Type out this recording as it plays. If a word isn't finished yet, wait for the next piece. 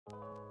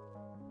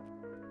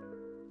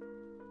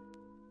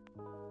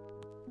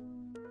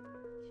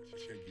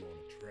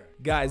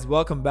Guys,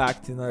 welcome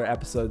back to another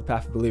episode of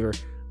Path of Believer.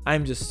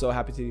 I'm just so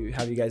happy to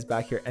have you guys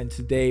back here. And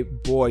today,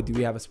 boy, do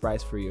we have a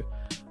surprise for you.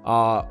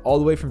 All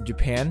the way from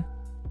Japan,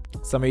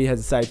 somebody has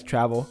decided to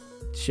travel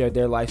to share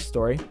their life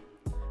story.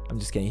 I'm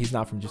just kidding. He's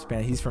not from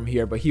Japan. He's from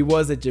here, but he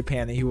was at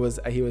Japan and he was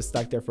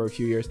stuck there for a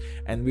few years.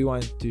 And we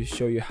wanted to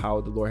show you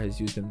how the Lord has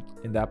used him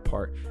in that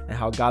part and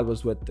how God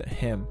was with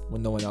him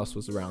when no one else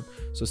was around.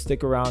 So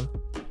stick around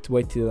to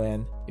wait till the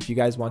end. If you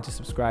guys want to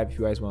subscribe, if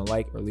you guys want to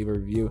like or leave a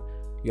review,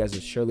 you guys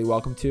are surely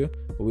welcome to.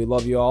 But we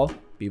love you all.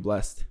 Be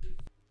blessed.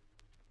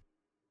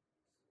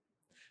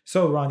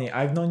 So Ronny,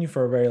 I've known you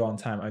for a very long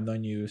time. I've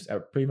known you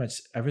pretty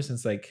much ever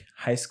since like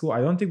high school.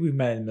 I don't think we've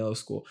met in middle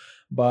school,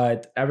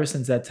 but ever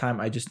since that time,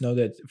 I just know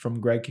that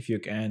from Greg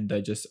Kifuk and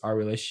just our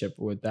relationship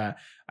with that,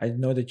 I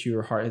know that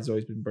your heart has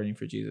always been burning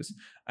for Jesus.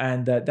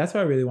 And that's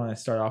what I really want to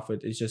start off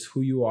with is just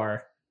who you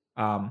are,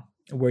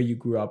 where you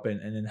grew up in,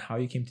 and then how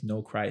you came to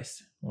know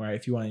Christ, or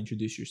if you want to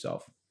introduce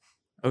yourself.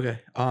 Okay.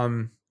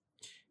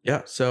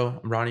 Yeah.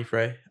 So I'm Ronny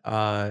Fray.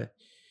 High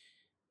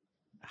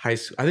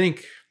school, I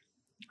think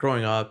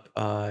growing up,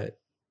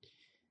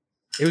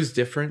 it was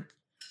different.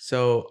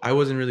 So I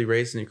wasn't really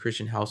raised in a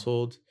Christian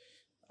household.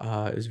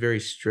 It was very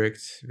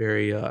strict,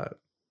 very on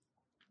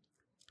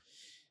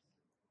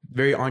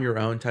your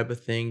own type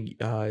of thing.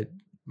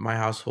 My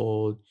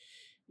household,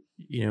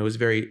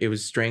 it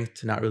was strength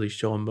to not really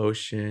show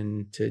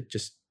emotion, to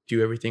just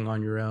do everything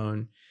on your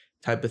own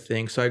type of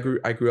thing. So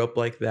I grew up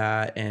like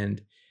that. And,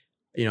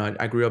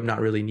 I grew up not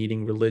really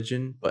needing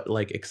religion, but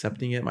like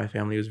accepting it. My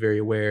family was very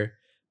aware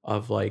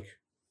of like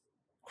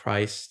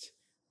Christ,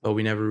 but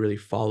we never really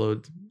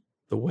followed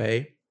the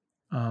way.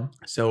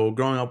 So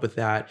growing up with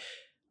that,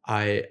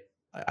 I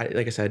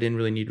like I said, I didn't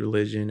really need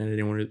religion and I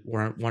didn't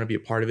want to be a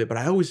part of it, but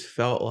I always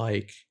felt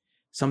like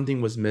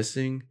something was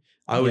missing.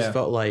 I always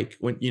felt like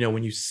when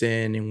you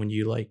sin and when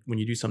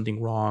you do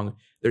something wrong,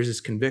 there's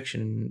this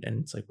conviction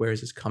and it's like, where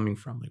is this coming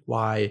from? Like,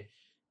 why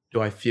do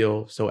I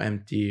feel so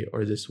empty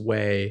or this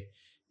way?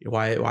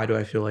 Why do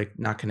I feel like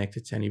not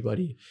connected to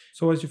anybody?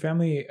 So was your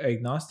family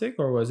agnostic,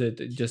 or was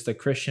it just a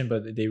Christian,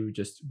 but they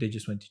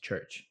just went to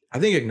church? I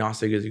think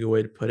agnostic is a good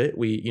way to put it.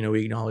 We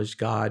acknowledged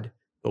God,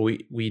 but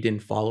we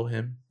didn't follow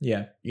him.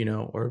 Yeah.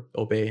 Or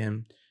obey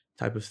him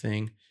type of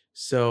thing.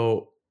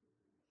 So,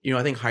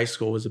 I think high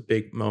school was a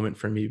big moment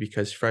for me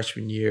because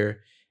freshman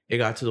year, it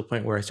got to the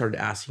point where I started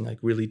asking like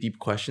really deep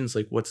questions,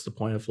 like what's the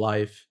point of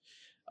life?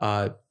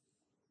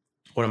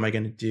 What am I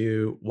going to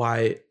do?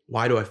 Why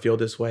do I feel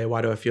this way?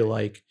 Why do I feel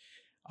like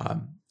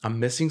I'm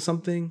missing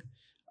something?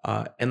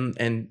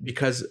 And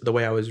because the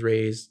way I was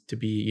raised to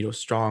be,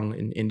 strong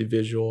and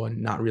individual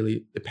and not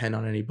really depend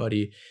on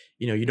anybody,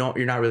 you're not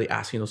really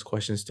asking those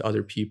questions to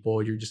other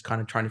people. You're just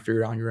kind of trying to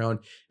figure it out on your own.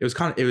 It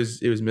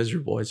was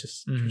miserable. It's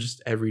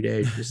just every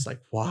day, you're just like,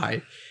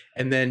 why?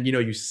 And then,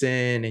 you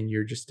sin and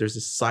there's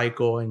this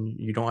cycle and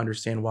you don't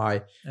understand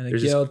why. And the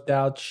guilt,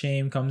 doubt,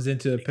 shame comes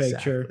into the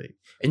picture. Exactly.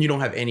 And you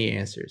don't have any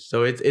answers.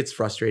 So it's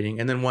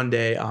frustrating. And then one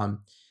day, I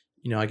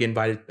get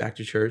invited back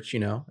to church,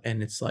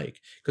 and it's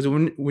like, because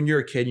when you're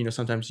a kid,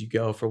 sometimes you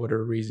go for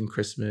whatever reason,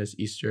 Christmas,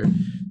 Easter,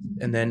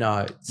 and then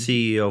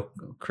CEO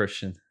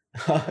Christian.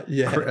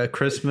 Yeah.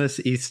 Christmas,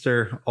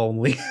 Easter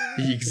only.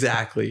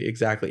 Exactly.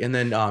 And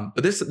then,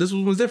 but this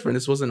one was different.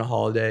 This wasn't a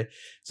holiday.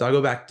 So I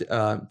go back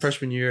to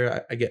freshman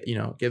year. I get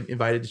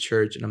invited to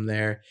church, and I'm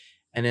there,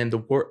 and then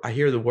I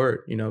hear the word,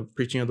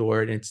 preaching of the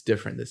word, and it's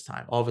different this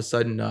time. All of a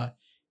sudden,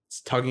 it's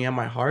tugging at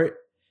my heart.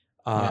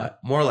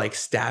 More like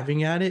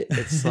stabbing at it.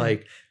 It's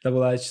like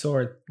double-edged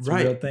sword. It's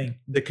right. A real thing.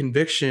 The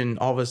conviction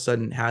all of a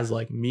sudden has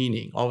like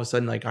meaning. All of a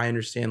sudden, like I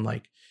understand,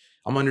 like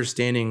I'm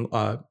understanding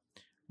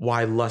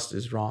why lust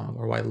is wrong,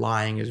 or why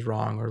lying is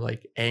wrong, or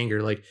like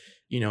anger, like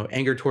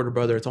anger toward a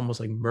brother. It's almost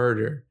like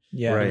murder.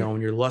 Yeah. Right.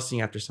 When you're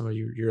lusting after somebody,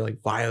 you're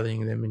like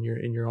violating them in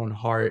your own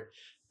heart,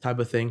 type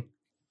of thing.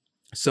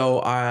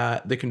 So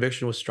the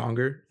conviction was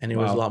stronger and it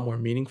was a lot more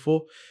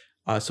meaningful.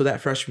 So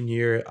that freshman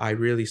year, I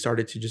really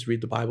started to just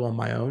read the Bible on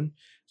my own,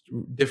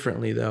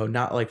 differently though,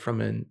 not like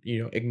from an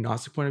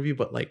agnostic point of view,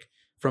 but like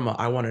from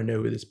I want to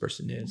know who this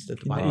person is. That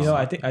the Bible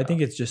I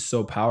think it's just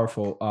so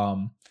powerful.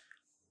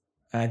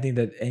 And I think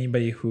that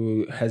anybody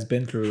who has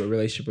been through a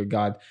relationship with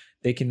God,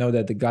 they can know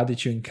that the God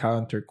that you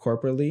encounter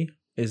corporately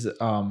is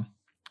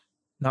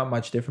not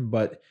much different,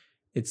 but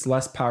it's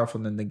less powerful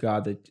than the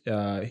God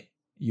that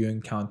you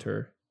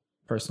encounter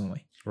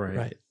personally.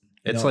 Right.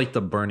 It's like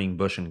the burning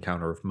bush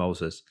encounter of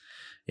Moses.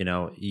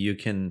 You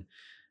can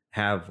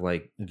have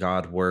like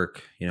God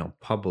work,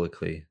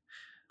 publicly,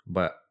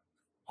 but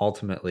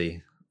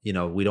ultimately,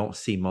 we don't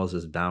see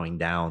Moses bowing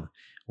down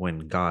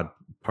when God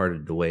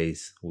parted the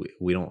ways.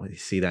 We don't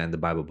see that in the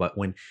Bible, but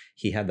when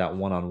he had that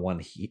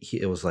one-on-one,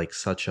 it was like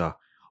such a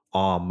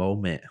awe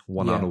moment,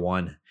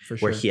 one-on-one,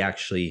 where he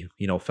actually,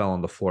 fell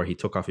on the floor. He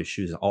took off his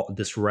shoes. All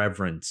this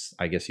reverence,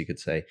 I guess you could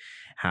say,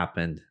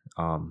 happened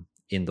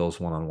in those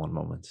one-on-one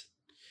moments.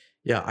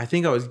 Yeah, I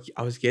think I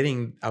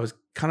was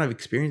kind of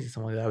experiencing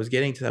something like that. I was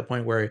getting to that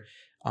point where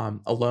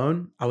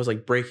alone, I was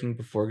like breaking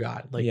before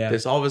God. Like Yeah.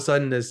 this, all of a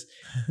sudden, this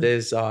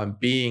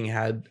being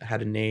had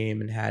a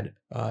name and had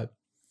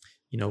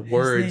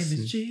words. His name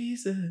is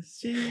Jesus.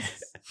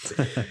 Jesus.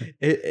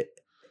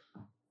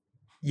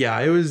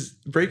 It was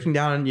breaking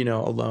down,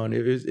 alone.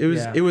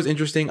 It was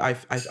interesting. I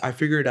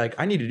figured like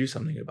I need to do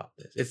something about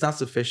this. It's not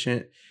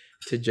sufficient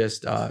to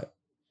just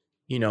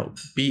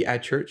be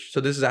at church. So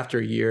this is after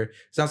a year.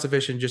 It's not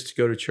sufficient just to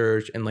go to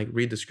church and like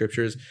read the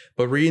scriptures,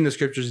 but reading the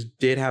scriptures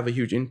did have a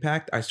huge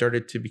impact. I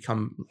started to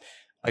become,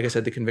 like I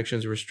said, the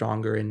convictions were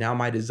stronger, and now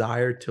my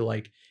desire to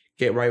like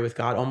get right with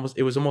God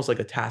it was almost like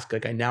a task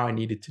like I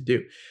needed to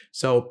do.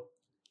 So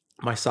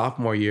my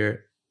sophomore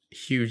year,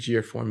 huge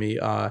year for me.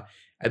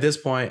 At this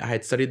point, I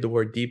had studied the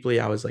word deeply.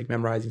 I was like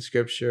memorizing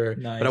scripture,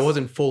 but I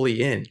wasn't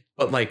fully in.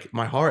 But like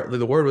my heart,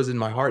 the word was in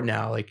my heart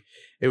now. Like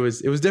it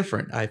was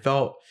different. I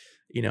felt,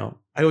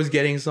 I was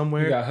getting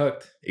somewhere. You got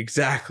hooked.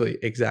 Exactly.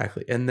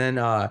 And then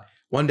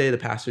one day the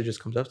pastor just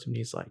comes up to me.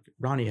 He's like,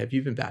 "Ronny, have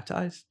you been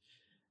baptized?"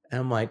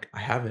 And I'm like, "I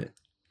haven't."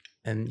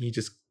 And he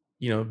just,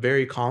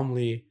 very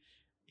calmly,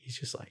 he's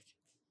just like,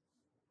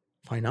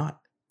 "Why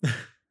not?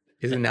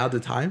 Isn't now the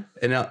time?"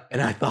 And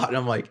I thought, and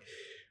I'm like,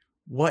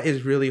 what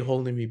is really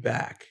holding me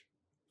back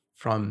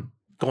from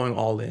going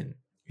all in?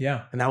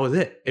 Yeah. And that was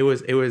it. It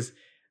was,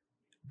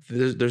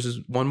 there's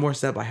just one more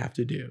step I have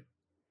to do.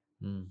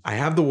 I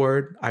have the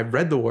word. I've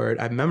read the word.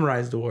 I've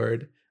memorized the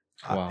word.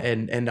 Wow.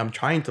 And I'm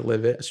trying to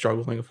live it,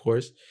 struggling, of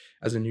course,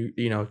 as a new,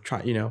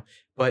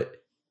 but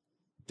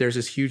there's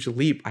this huge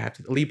leap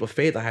of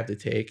faith I have to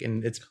take.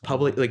 And it's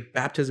public, like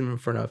baptism in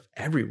front of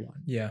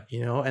everyone. Yeah.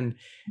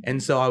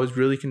 And so I was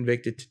really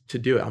convicted to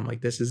do it. I'm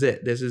like, this is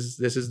it. This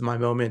is my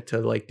moment to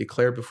like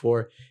declare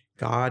before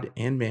God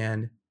and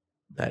man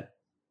that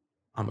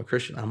I'm a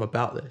Christian. I'm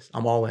about this.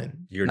 I'm all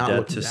in. You're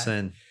dead to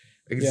sin.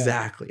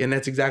 Exactly. Yeah. And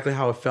that's exactly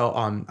how it felt.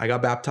 I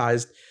got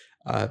baptized,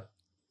 I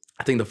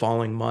think the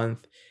following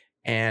month.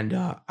 And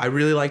I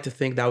really like to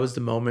think that was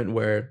the moment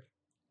where,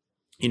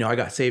 I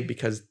got saved,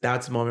 because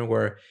that's the moment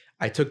where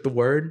I took the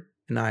word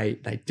and I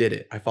did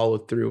it. I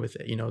followed through with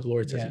it. The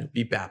Lord says,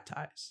 be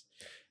baptized,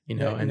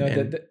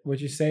 what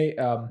you say,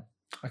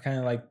 I kind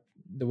of like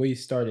the way you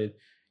started.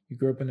 You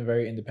grew up in a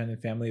very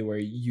independent family where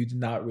you did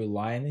not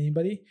rely on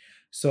anybody.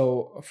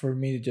 So for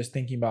me, just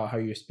thinking about how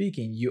you're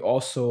speaking, you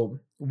also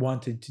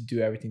wanted to do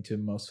everything to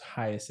the most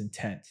highest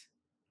intent.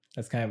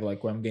 That's kind of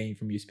like what I'm getting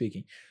from you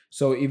speaking.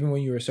 So even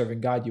when you were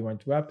serving God, you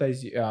weren't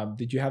baptized.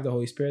 Did you have the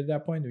Holy Spirit at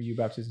that point? Were you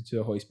baptized into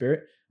the Holy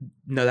Spirit?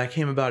 No, that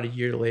came about a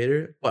year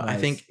later. But Nice. I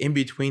think in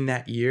between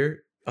that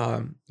year,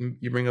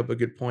 you bring up a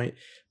good point.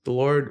 The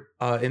Lord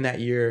in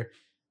that year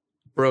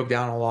broke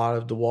down a lot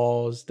of the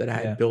walls that I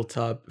had built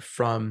up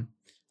from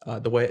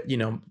the way,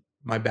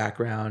 my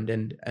background.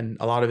 And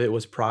a lot of it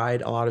was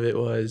pride. A lot of it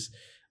was,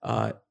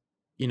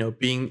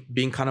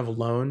 being kind of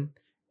alone.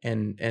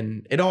 And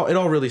it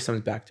all really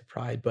stems back to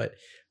pride. But,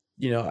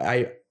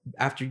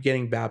 after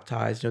getting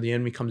baptized, the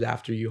enemy comes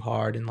after you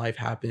hard and life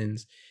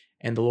happens.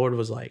 And the Lord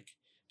was like,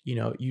 you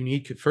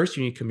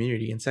need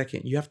community. And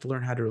second, you have to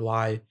learn how to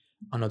rely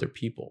on other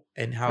people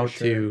and how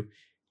to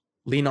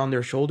lean on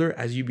their shoulder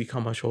as you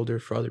become a shoulder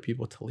for other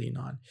people to lean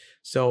on.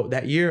 So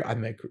that year I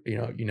met,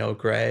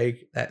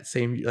 Greg, that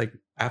same, like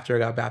after I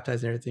got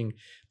baptized and everything,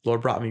 the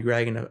Lord brought me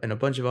Greg and a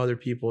bunch of other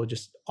people,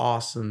 just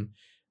awesome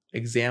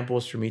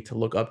examples for me to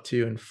look up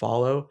to and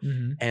follow.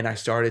 Mm-hmm. And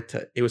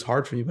it was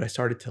hard for me, but I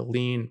started to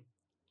lean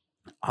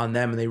on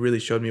them, and they really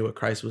showed me what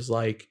Christ was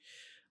like.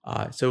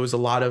 So it was a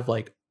lot of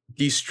like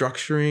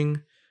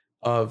destructuring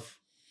of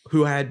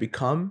who I had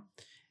become.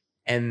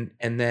 And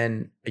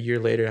then a year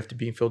later, after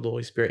being filled with the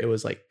Holy Spirit, it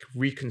was like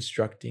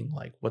reconstructing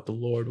like what the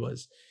Lord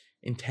was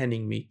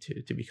intending me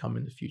to become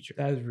in the future.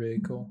 That is really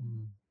cool.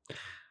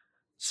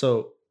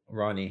 So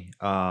Ronny,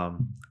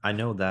 I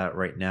know that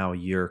right now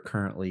you're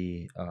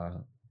currently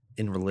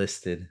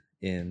enlisted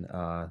in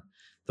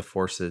the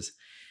forces.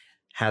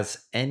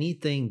 Has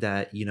anything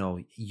that,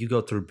 you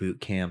go through boot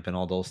camp and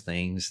all those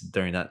things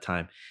during that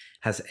time,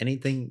 has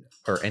anything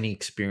or any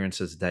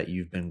experiences that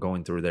you've been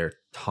going through there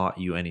taught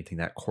you anything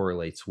that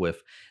correlates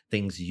with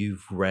things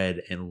you've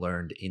read and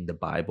learned in the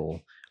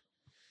Bible?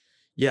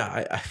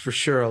 Yeah, I for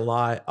sure a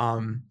lot.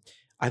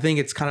 I think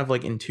it's kind of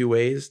like in two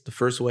ways. The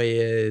first way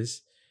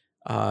is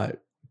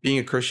being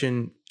a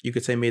Christian, you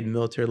could say, made the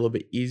military a little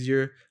bit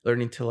easier,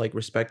 learning to like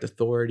respect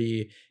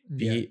authority,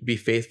 be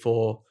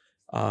faithful,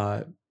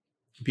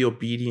 be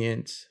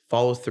obedient,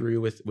 follow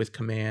through with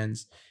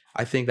commands.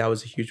 I think that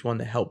was a huge one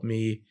that helped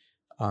me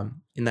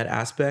in that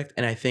aspect.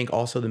 And I think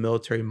also the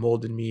military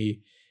molded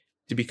me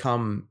to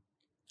become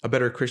a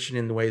better Christian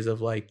in the ways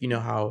of like,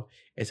 how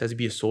it says to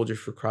be a soldier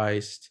for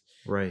Christ.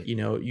 Right.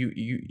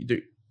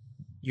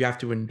 You have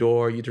to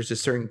endure. There's a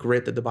certain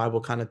grit that the Bible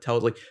kind of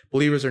tells. Like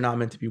believers are not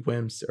meant to be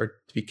wimps or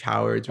to be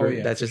cowards.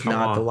 That's just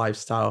not the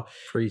lifestyle.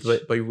 Preach.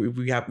 But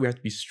we have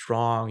to be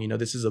strong.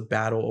 This is a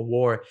battle, a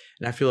war.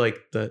 And I feel like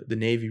the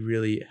Navy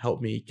really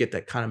helped me get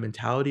that kind of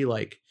mentality.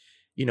 Like,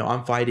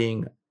 I'm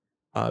fighting,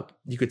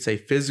 you could say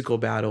physical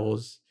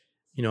battles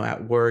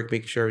at work,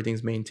 making sure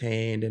everything's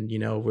maintained, and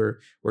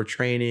we're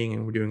training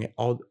and we're doing it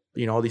all,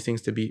 all these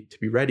things to be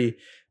ready.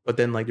 But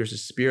then like there's a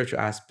spiritual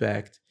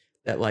aspect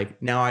that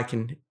like now I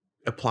can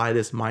apply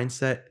this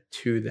mindset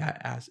to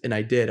that and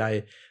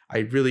I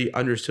really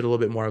understood a little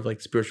bit more of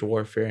like spiritual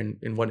warfare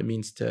and what it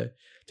means to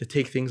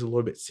take things a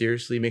little bit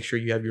seriously. Make sure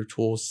you have your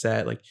tools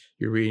set, like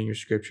you're reading your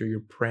scripture, you're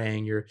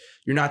praying, you're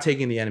not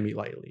taking the enemy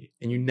lightly,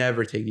 and you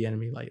never take the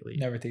enemy lightly.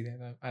 Never take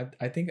that.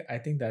 I think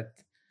that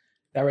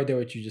right there,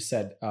 what you just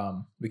said,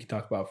 we can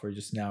talk about for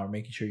just now,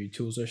 making sure your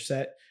tools are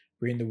set,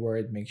 reading the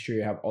word, make sure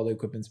you have all the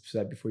equipment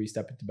set before you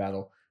step into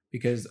battle.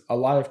 Because a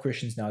lot of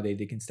Christians nowadays,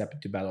 they can step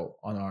into battle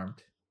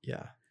unarmed.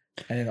 Yeah.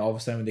 And then all of a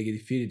sudden when they get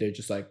defeated, they're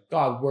just like,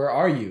 God, where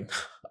are you?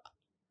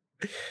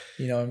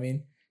 You know what I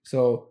mean?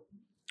 So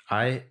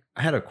I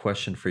had a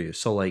question for you.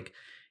 So like,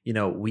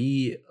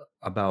 we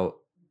about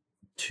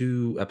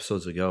 2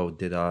 episodes ago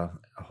did a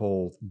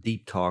whole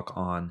deep talk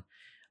on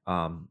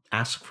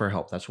ask for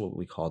help. That's what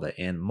we called it.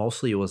 And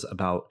mostly it was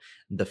about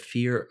the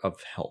fear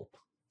of help.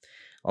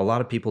 A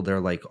lot of people, they're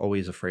like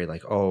always afraid,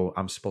 like, oh,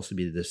 I'm supposed to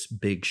be this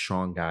big,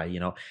 strong guy,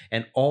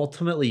 and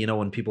ultimately,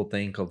 when people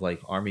think of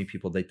like army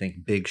people, they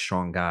think big,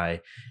 strong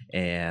guy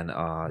and,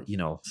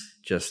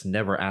 just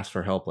never ask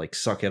for help, like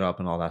suck it up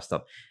and all that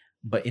stuff.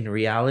 But in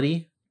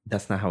reality,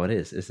 that's not how it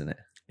is, isn't it?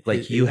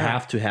 Like you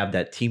have to have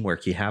that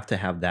teamwork. You have to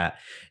have that,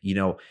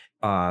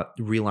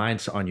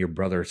 reliance on your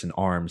brothers in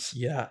arms.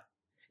 Yeah.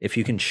 If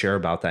you can share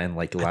about that and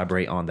like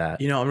elaborate on that.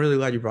 I'm really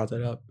glad you brought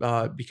that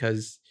up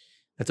because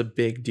that's a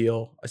big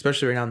deal,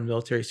 especially right now in the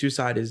military.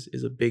 Suicide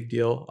is a big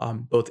deal,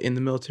 both in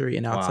the military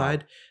and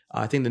outside.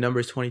 Wow. I think the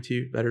number is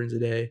 22 veterans a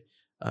day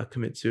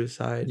commit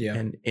suicide,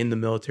 and in the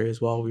military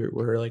as well,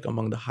 we're like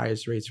among the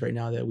highest rates right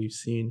now that we've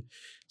seen.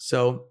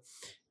 So,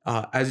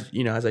 as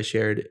I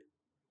shared,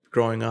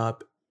 growing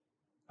up,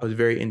 I was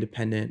very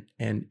independent,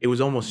 and it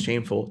was almost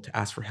shameful to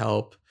ask for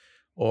help,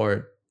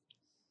 or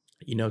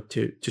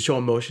to show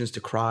emotions,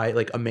 to cry.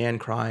 Like a man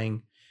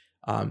crying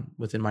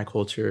within my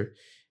culture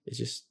is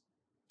just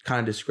kind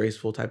of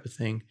disgraceful type of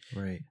thing.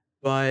 Right.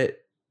 But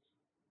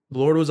the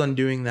Lord was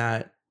undoing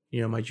that,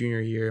 my junior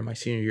year, my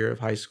senior year of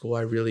high school.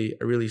 I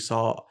really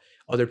saw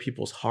other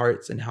people's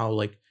hearts and how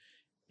like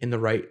in the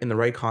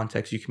right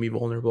context, you can be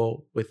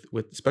vulnerable with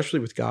especially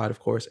with God, of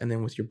course, and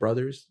then with your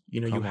brothers.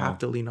 You have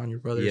to lean on your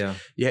brothers.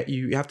 Yeah.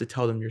 You have to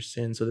tell them your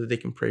sin so that they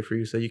can pray for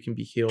you, so you can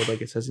be healed,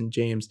 like it says in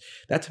James.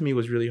 That to me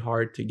was really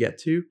hard to get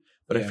to,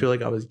 but I feel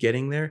like I was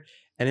getting there.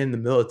 And in the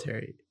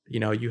military,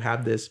 you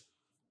have this,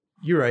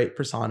 you're right,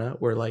 persona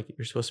where like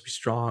you're supposed to be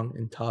strong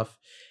and tough,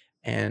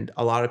 and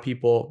a lot of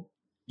people,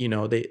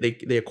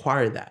 they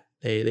acquire that.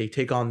 They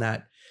take on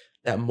that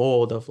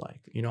mold of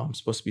like, I'm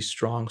supposed to be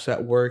strong. So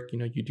at work,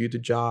 you do the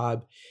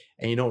job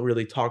and you don't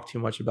really talk too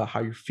much about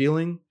how you're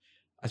feeling,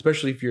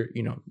 especially if you're,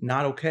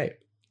 not okay.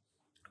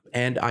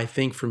 And I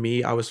think for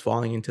me, I was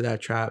falling into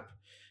that trap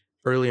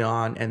early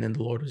on. And then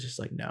the Lord was just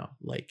like, no,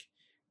 like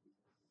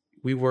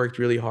we worked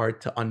really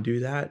hard to undo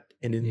that.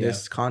 And in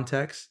this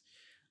context,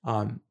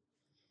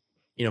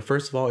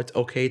 first of all, it's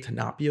okay to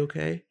not be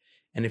okay.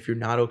 And if you're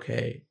not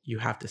okay, you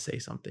have to say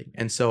something.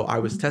 And so I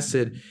was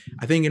tested,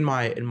 I think in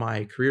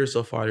my career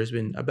so far, there's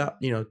been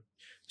about,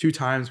 2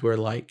 times where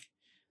like,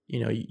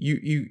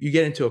 you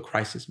get into a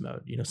crisis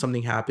mode,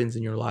 something happens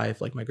in your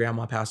life. Like my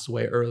grandma passed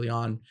away early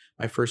on,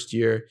 my first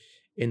year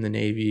in the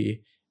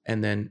Navy.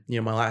 And then,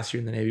 my last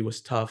year in the Navy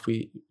was tough.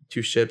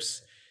 2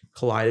 ships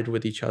collided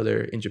with each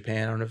other in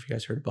Japan. I don't know if you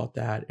guys heard about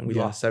that. And we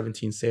lost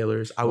 17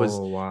 sailors. I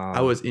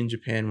was in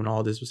Japan when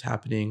all this was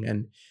happening,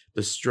 and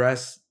the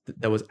stress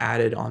that was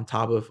added on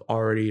top of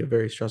already a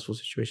very stressful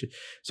situation.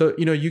 So,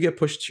 you get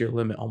pushed to your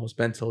limit almost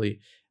mentally.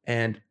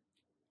 And,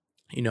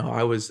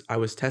 I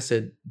was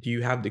tested. Do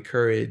you have the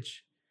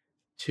courage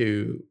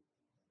to,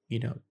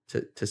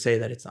 to say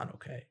that it's not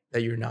okay,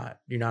 that you're not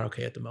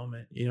okay at the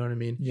moment? You know what I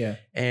mean? Yeah.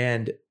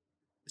 And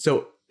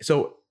so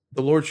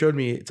the Lord showed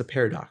me it's a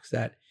paradox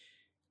that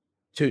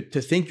to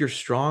think you're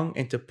strong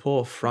and to pull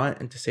a front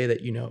and to say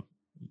that, you're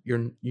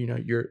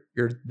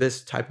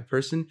this type of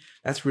person,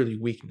 that's really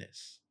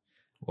weakness.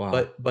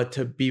 Wow. But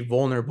to be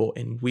vulnerable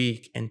and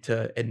weak and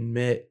to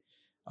admit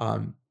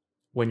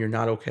when you're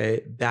not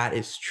okay, that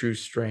is true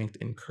strength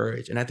and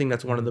courage. And I think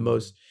that's one of the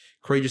most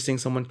courageous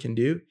things someone can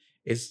do,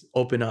 is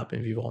open up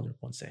and be vulnerable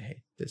and say,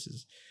 hey, this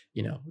is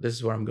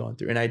what I'm going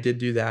through. And I did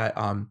do that.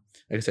 Like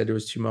I said, there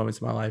was 2 moments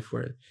in my life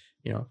where,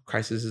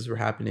 crises were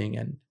happening,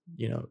 and,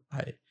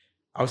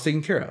 I was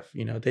taken care of.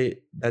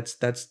 That's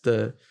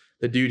the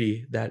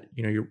duty that,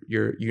 you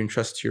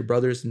entrust to your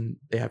brothers, and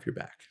they have your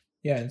back.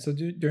 Yeah. And so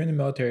during the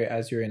military,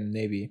 as you're in the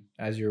Navy,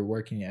 as you're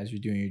working, as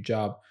you're doing your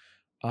job,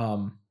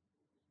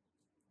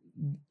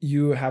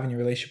 you having a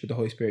relationship with the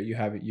Holy Spirit, you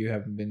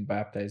have been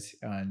baptized,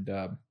 and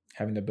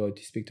having the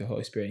ability to speak to the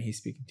Holy Spirit, and He's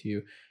speaking to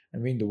you,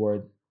 and reading the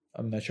Word.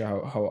 I'm not sure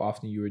how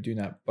often you were doing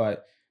that,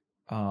 but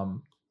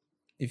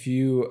if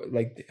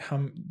you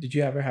did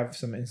you ever have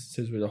some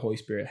instances where the Holy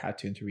Spirit had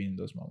to intervene in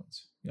those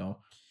moments?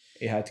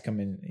 It had to come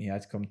in, He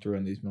had to come through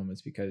in these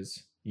moments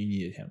because you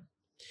needed Him.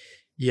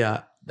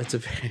 Yeah, that's a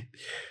very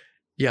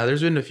Yeah,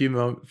 there's been a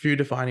few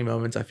defining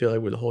moments I feel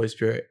like where the Holy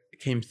Spirit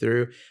came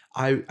through.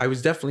 I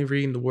was definitely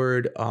reading the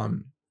Word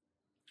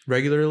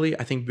regularly.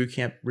 I think boot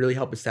camp really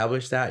helped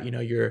establish that. You know,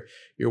 you're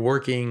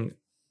working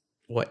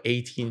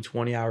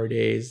 18-20 hour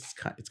days.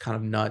 It's kind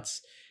of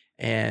nuts.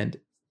 And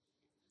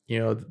you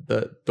know,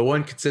 the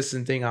one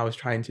consistent thing I was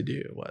trying to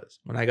do was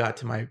when I got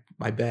to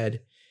my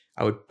bed,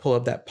 I would pull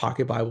up that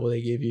pocket Bible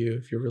they give you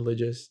if you're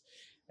religious,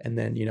 and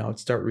then you know I'd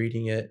start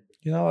reading it.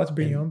 You're not allowed to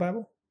bring your own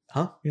Bible?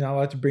 Huh? You're not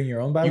allowed to bring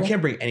your own Bible? You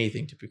can't bring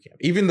anything to boot camp.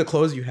 Even the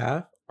clothes you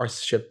have are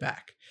shipped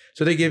back.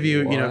 So they give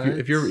you, you know,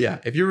 if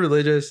you're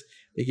religious,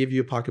 they give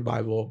you a pocket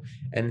Bible,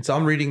 and so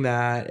I'm reading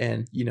that,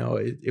 and you know,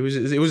 it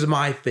was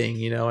my thing,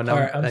 you know. And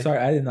I'm sorry,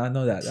 I did not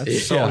know that.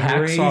 That's so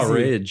Hacksaw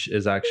Ridge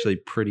is actually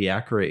pretty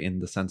accurate in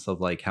the sense of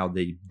like how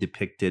they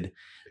depicted,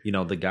 you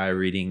know, the guy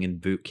reading in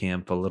boot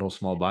camp a little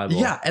small Bible.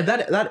 Yeah, and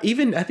that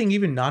even I think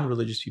even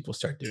non-religious people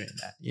start doing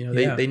that. You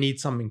know, they need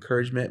some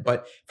encouragement.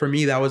 But for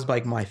me, that was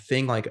like my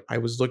thing. Like I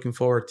was looking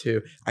forward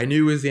to. I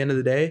knew it was the end of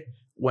the day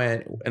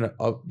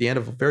the end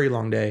of a very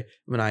long day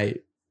when I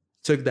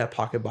took that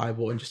pocket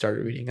Bible and just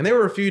started reading. And there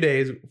were a few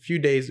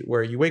days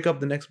where you wake up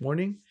the next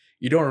morning,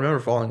 you don't remember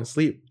falling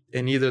asleep,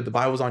 and either the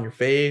Bible's on your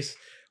face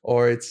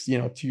or it's, you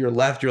know, to your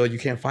left. You're like, you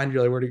can't find it.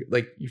 You're like, where to,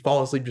 like you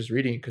fall asleep just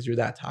reading because you're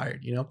that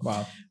tired, you know?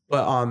 Wow.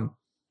 But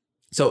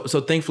so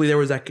thankfully there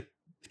was that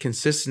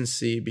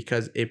consistency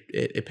because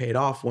it paid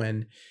off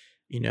when,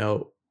 you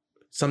know,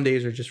 some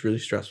days are just really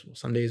stressful.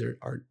 Some days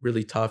are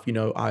really tough. You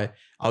know, I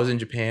was in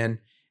Japan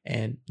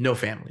and no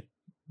family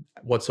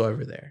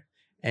whatsoever there.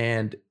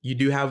 And you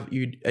do have,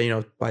 you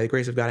know, by the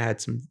grace of God, I had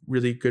some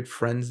really good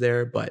friends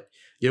there, but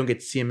you don't get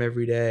to see them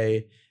every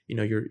day. You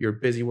know, you're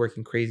busy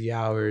working crazy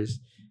hours,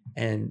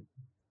 and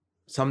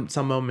some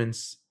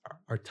moments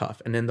are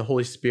tough. And then the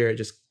Holy Spirit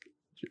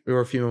there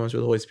were a few moments where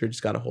the Holy Spirit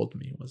just got a hold of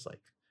me and was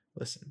like,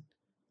 listen,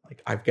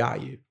 like I've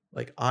got you.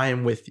 Like I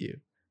am with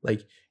you.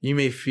 Like you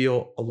may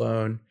feel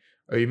alone,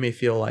 or you may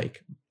feel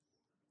like,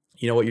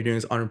 you know, what you're doing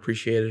is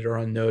unappreciated or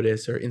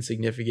unnoticed or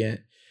insignificant.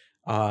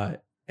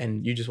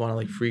 And you just want to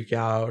like freak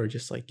out or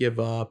just like give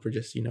up or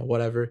just, you know,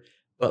 whatever.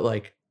 But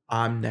like,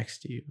 I'm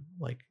next to you,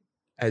 like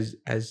as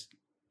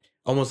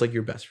almost like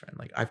your best friend.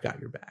 Like I've got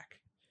your back.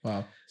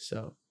 Wow.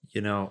 So,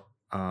 you know,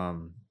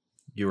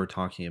 you were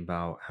talking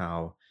about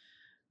how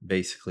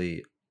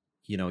basically,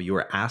 you know, you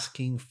were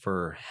asking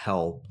for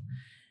help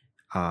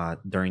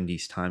during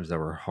these times that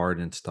were hard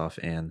and stuff.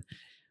 And,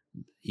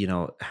 you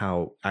know,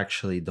 how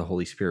actually the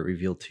Holy Spirit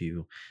revealed to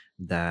you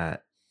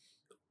that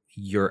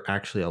you're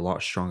actually a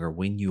lot stronger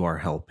when you are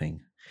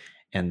helping.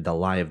 And the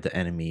lie of the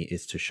enemy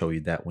is to show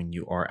you that when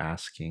you are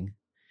asking,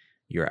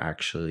 you're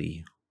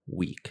actually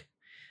weak.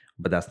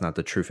 But that's not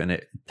the truth. And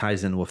it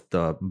ties in with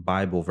the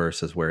Bible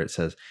verses where it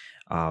says,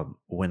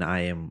 when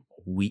I am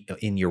weak,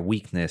 in your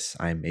weakness,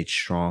 I am made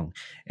strong.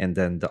 And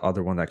then the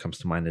other one that comes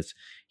to mind is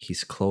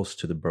he's close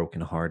to the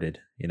brokenhearted,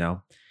 you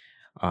know?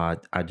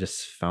 I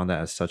just found that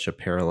as such a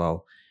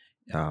parallel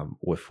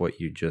with what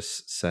you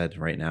just said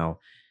right now.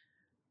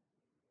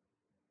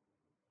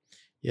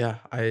 Yeah,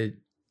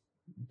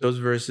 those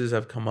verses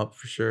have come up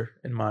for sure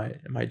in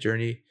my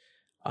journey,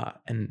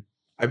 and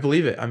I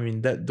believe it. I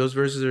mean, that those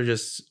verses are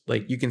just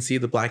like you can see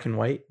the black and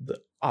white, the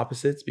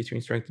opposites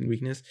between strength and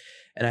weakness,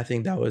 and I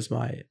think that was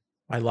my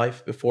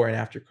life before and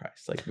after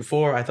Christ. Like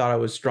before, I thought I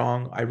was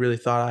strong. I really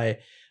thought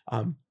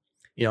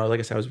you know, like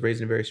I said, I was raised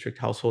in a very strict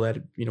household.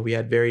 That, you know, we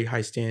had very high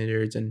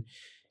standards, and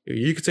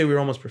you could say we were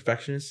almost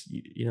perfectionists.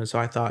 You know, so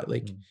I thought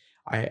like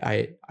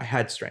I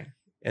had strength,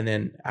 and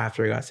then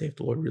after I got saved,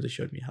 the Lord really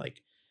showed me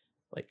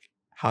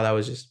how that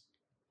was just,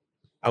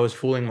 I was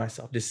fooling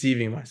myself,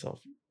 deceiving myself,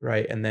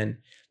 right? And then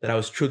that I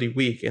was truly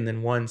weak. And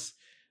then once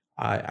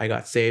I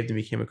got saved and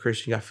became a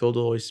Christian, got filled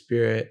with the Holy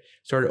Spirit,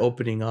 started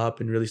opening up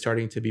and really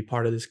starting to be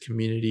part of this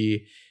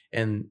community.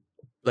 And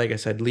like I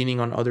said, leaning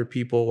on other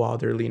people while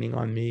they're leaning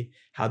on me,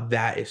 how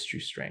that is true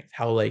strength.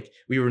 How like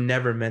we were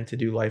never meant to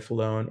do life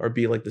alone or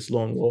be like this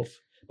lone wolf,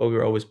 but we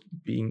were always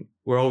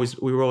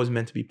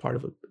meant to be part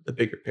of the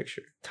bigger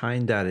picture.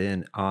 Tying that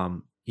in,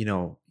 you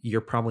know,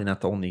 you're probably not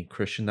the only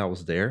Christian that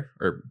was there,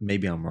 or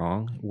maybe I'm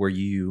wrong. Were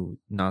you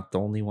not the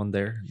only one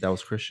there that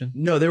was Christian?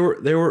 No, there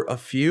were a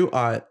few.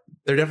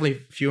 They're definitely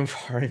few and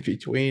far in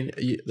between.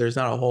 There's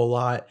not a whole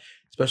lot,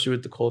 especially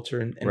with the culture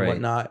and right.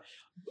 whatnot.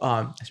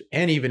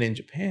 And even in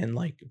Japan,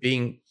 like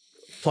being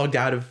plugged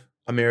out of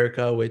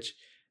America, which,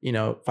 you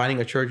know,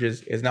 finding a church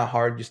is not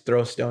hard. Just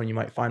throw a stone, you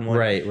might find one.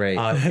 Right.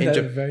 That's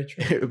very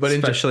true. But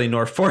especially in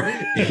North Fork.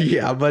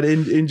 Yeah, but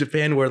in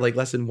Japan, where like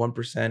less than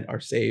 1% are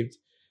saved.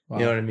 Wow.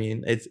 You know what I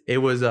mean? It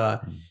was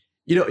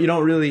you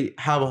don't really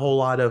have a whole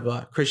lot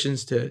of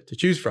Christians to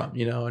choose from,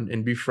 you know,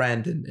 and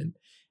befriend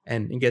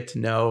and get to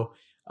know.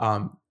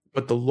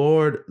 But the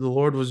Lord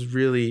was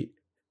really,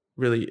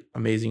 really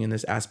amazing in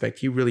this aspect.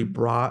 He really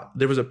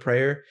there was a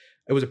prayer.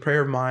 It was a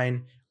prayer of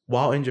mine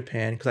while in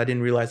Japan, because I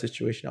didn't realize the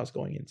situation I was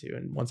going into.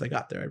 And once I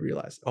got there, I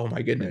realized, oh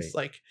my goodness, right.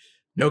 Like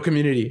no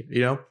community,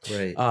 you know?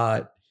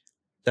 Right.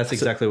 That's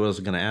exactly what I was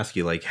going to ask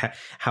you. Like,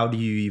 how do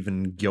you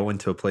even go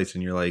into a place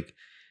and you're like,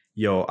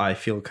 yo, I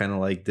feel kind of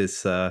like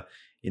this,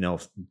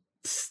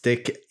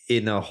 stick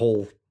in a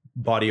whole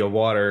body of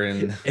water.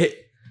 And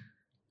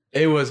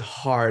it was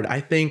hard.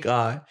 I think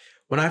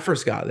when I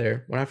first got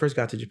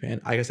to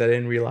Japan, I guess I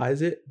didn't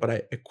realize it, but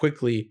I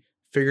quickly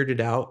figured it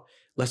out.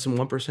 Less than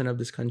 1% of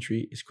this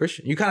country is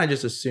Christian. You kind of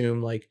just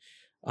assume like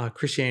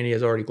Christianity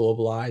has already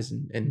globalized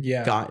and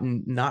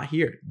gotten not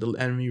here. The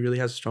enemy really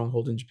has a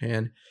stronghold in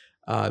Japan.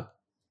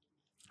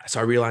 So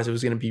I realized it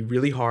was going to be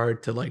really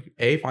hard to like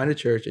A, find a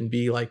church, and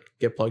B, like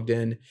get plugged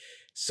in.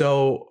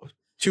 So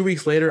 2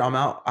 weeks later, I'm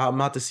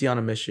out to sea on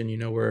a mission.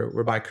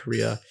 We're by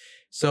Korea.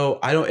 So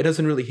it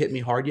doesn't really hit me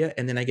hard yet.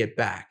 And then I get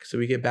back. So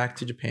we get back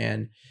to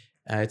Japan.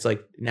 It's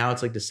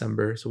like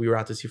December. So we were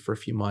out to sea for a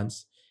few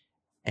months.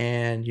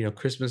 And,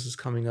 Christmas is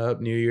coming up,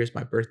 New Year's,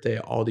 my birthday,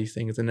 all these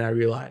things. And then I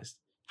realized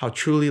how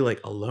truly like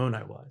alone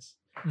I was.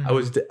 Mm-hmm. I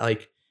was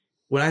like,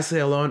 when I say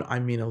alone, I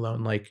mean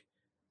alone, like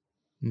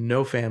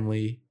no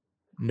family,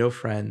 no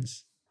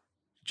friends,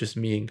 just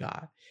me and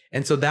God.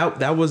 And so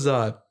that was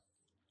a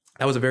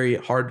very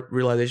hard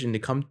realization to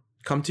come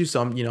to.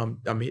 So I'm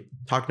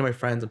talking to my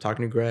friends, I'm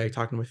talking to Greg,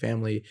 talking to my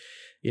family,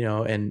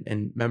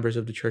 and members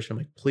of the church. I'm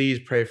like, please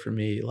pray for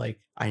me.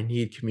 Like I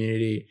need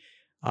community.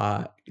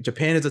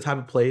 Japan is the type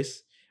of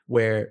place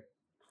where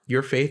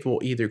your faith will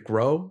either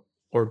grow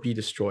or be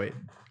destroyed.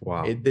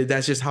 Wow.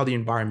 That's just how the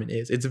environment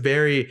is. It's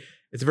very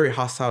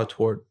hostile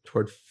toward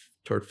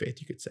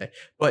faith, you could say.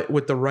 But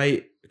with the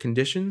right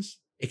conditions,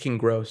 it can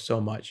grow so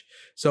much.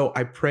 So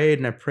I prayed,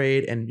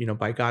 and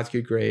by God's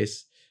good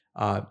grace,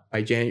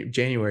 by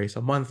January, so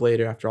a month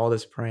later, after all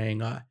this praying,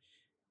 the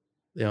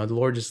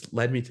Lord just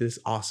led me to this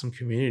awesome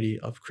community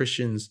of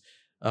Christians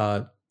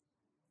there,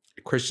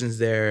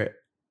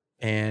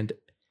 and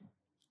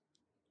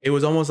it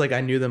was almost like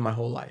I knew them my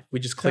whole life. We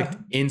just clicked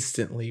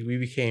instantly.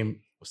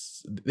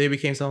 They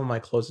became some of my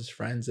closest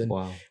friends, and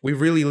we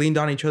really leaned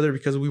on each other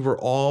because we were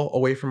all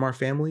away from our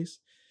families.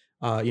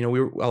 A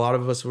lot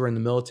of us were in the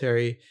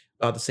military,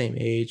 about the same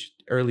age,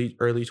 early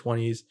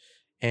 20s,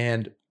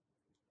 and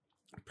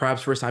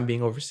perhaps first time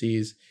being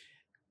overseas.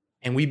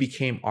 And we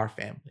became our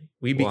family.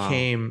 We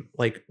became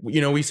like,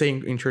 we say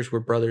in church we're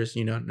brothers,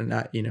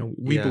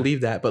 we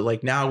believe that, but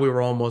like now we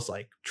were almost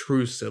like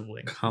true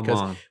siblings. Come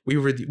on.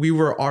 We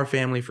were our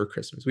family for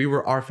Christmas. We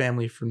were our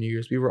family for New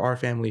Year's. We were our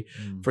family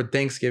for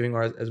Thanksgiving,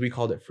 or as we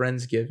called it,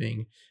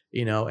 Friendsgiving,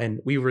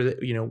 and we were,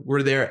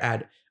 we're there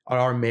at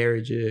our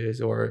marriages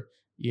or,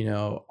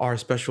 our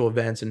special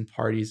events and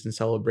parties and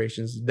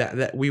celebrations,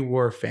 that we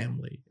were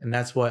family. And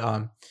that's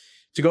what,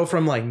 to go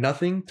from like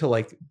nothing to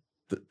like,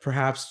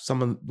 perhaps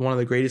one of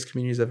the greatest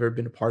communities I've ever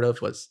been a part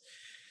of was,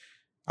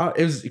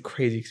 it was a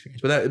crazy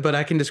experience, but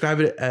I can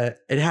describe it.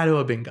 It had to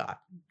have been God.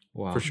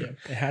 Wow. For sure.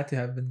 It had to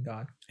have been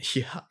God.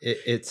 Yeah.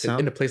 It sounds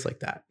in a place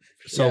like that.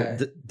 So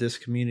this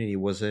community,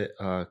 was it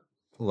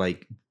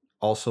like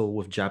also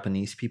with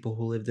Japanese people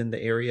who lived in the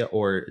area,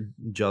 or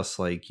just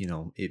like,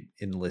 it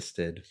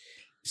enlisted?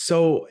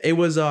 So it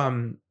was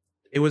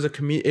a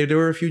community. There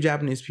were a few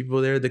Japanese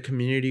people there. The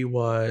community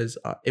was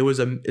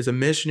is a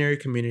missionary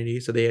community.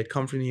 So they had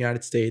come from the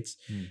United States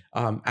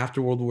after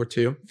World War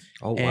II.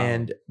 Oh, wow.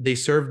 And they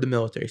served the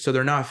military. So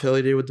they're not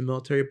affiliated with the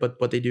military, but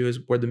what they do is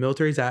where the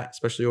military's at,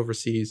 especially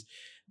overseas,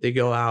 they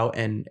go out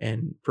and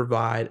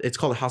provide. It's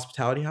called a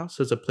hospitality house.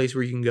 So it's a place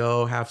where you can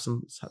go have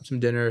some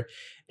dinner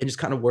and just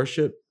kind of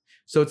worship.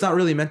 So it's not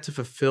really meant to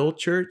fulfill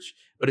church,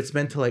 but it's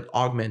meant to like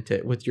augment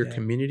it with your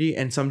community.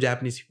 And some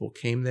Japanese people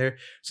came there.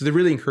 So they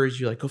really encourage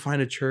you, like, go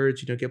find a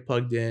church, get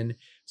plugged in.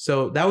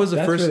 So that was the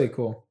first. That's really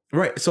cool.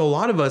 Right. So a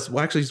lot of us,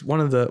 well, actually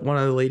one of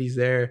the ladies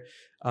there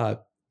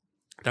that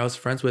I was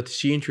friends with,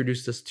 she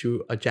introduced us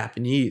to a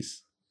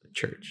Japanese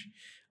church.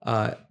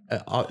 I'm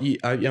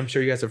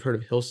sure you guys have heard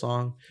of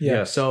Hillsong. Yeah.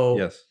 Yes.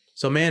 So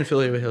a man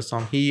affiliated with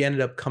Hillsong, he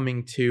ended up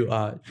coming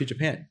to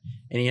Japan,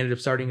 and he ended up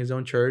starting his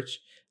own church.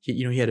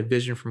 He had a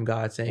vision from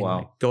God saying,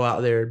 like, go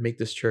out there, make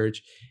this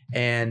church.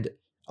 And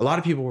a lot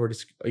of people were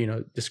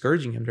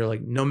discouraging him. They're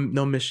like, no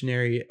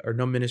missionary or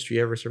no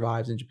ministry ever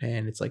survives in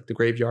Japan. It's like the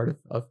graveyard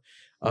of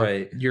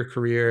your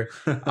career.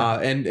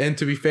 And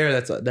to be fair,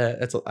 that's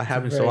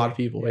happens to a lot of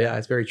people. Yeah,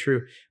 it's very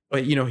true.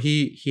 But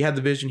he had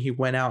the vision. He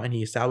went out and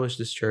he established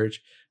this church.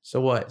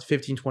 So what,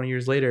 15, 20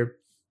 years later,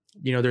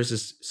 there's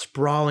this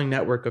sprawling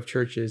network of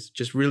churches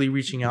just really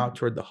reaching out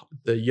toward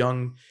the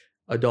young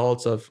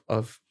adults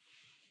of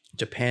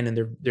Japan, and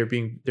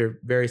they're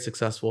very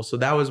successful. So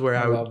that was where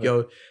I would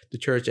go to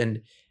church,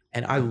 and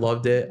I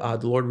loved it.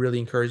 The Lord really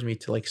encouraged me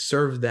to like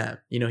serve them.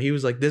 He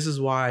was like, this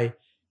is why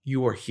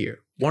you are here.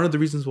 One of the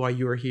reasons why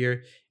you are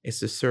here is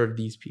to serve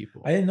these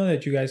people. I didn't know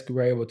that you guys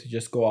were able to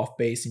just go off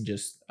base and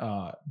just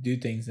do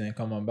things and then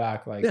come on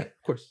back. Like, yeah,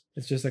 of course.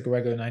 It's just like a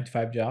regular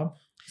 9-to-5 job,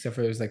 except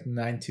for it was like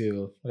 9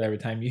 to whatever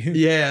time you.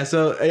 Yeah.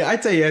 So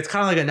I'd say, it's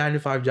kind of like a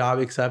 9-to-5 job,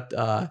 except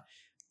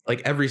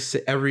like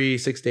every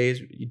 6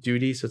 days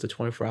duty. So it's a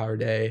 24-hour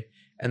day.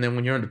 And then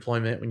when you're on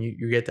deployment, when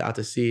you get out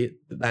to sea,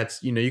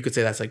 that's, you could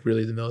say that's like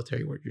really the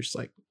military, where you're just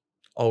like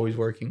always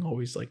working,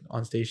 always like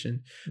on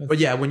station. But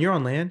yeah, when you're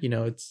on land,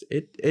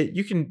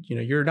 you can,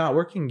 you're not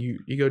working,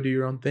 you go do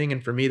your own thing.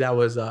 And for me, that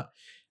was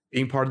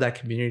being part of that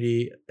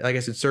community, like I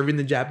said, serving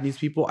the Japanese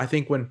people. I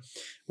think when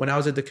I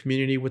was at the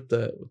community with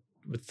a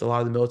lot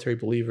of the military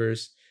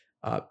believers,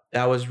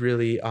 that was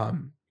really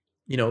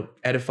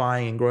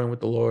edifying and growing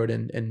with the Lord.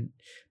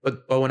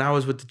 But when I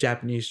was with the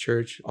Japanese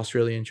church,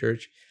 Australian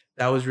church,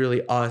 that was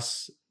really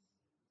us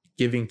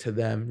giving to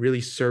them,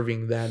 really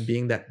serving them,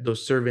 being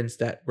those servants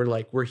that were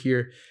like, we're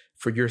here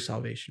for your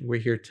salvation.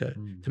 We're here to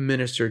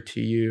minister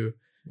to you.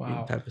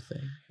 Wow. Type of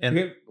thing.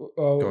 And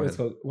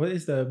what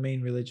is the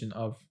main religion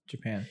of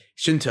Japan?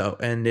 Shinto,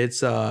 and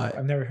it's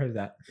I've never heard of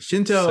that.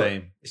 Shinto.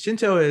 Same.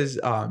 Shinto is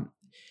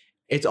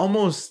it's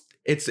almost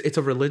it's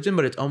a religion,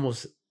 but it's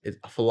almost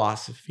a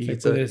philosophy.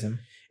 It's like Buddhism.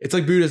 It's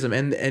like Buddhism,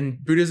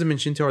 and Buddhism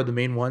and Shinto are the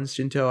main ones.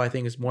 Shinto, I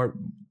think, is more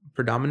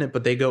predominant,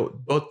 but they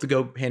both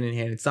go hand in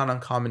hand. It's not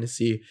uncommon to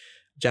see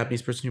a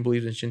Japanese person who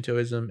believes in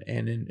Shintoism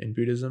and in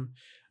Buddhism.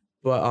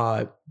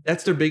 But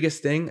that's their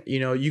biggest thing.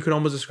 You can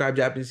almost describe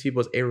Japanese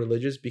people as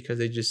a-religious because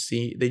they just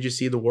see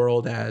the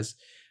world as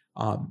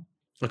a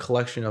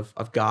collection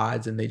of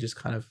gods, and they just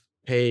kind of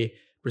pay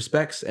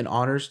respects and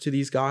honors to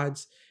these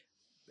gods,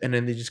 and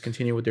then they just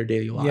continue with their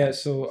daily lives. Yeah,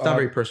 so it's not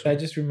very personal.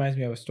 That just reminds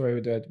me of a story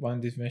with one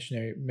of these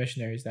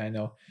missionaries that I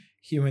know.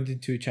 He went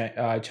into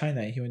China.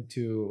 He went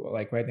to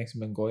like right next to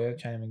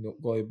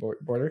China-Mongolia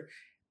border,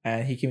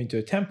 and he came into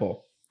a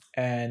temple,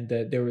 and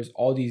there was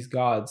all these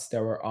gods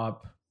that were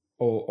up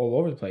all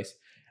over the place,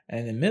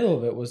 and in the middle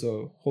of it was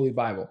a Holy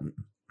Bible,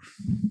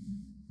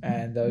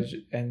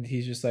 and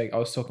he's just like, I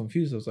was so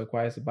confused. I was like,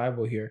 why is the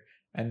Bible here?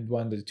 And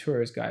one of the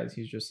tourist guys,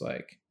 he's just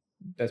like,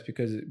 that's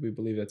because we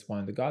believe that's one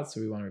of the gods, so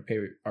we want to pay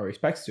our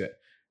respects to it.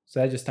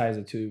 So that just ties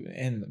the two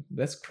in.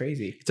 That's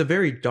crazy. It's a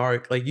very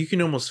dark, like you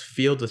can almost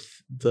feel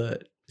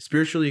the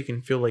spiritually, you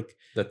can feel like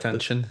the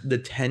tension, the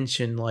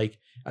tension, like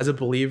as a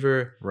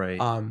believer, right?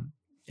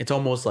 It's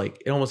almost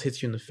like it almost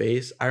hits you in the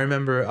face. I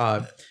remember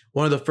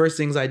one of the first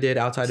things I did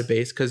outside of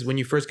base, because when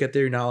you first get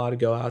there, you're not allowed to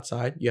go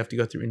outside. You have to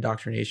go through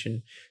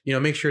indoctrination.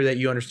 Make sure that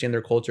you understand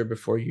their culture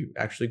before you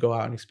actually go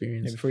out and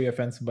experience. Yeah, before you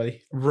offend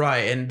somebody.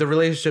 Right. And the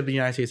relationship the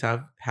United States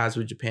has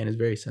with Japan is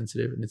very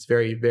sensitive, and it's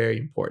very, very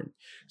important.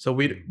 So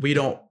they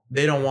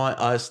don't want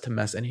us to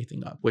mess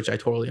anything up, which I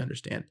totally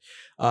understand.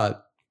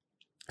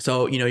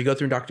 So you go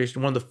through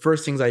indoctrination. One of the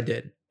first things I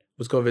did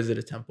was go visit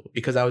a temple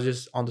because I was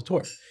just on the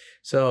tour.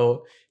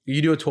 So you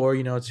do a tour,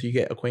 so you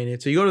get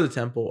acquainted. So you go to the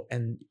temple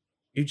and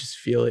you just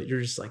feel it. You're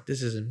just like,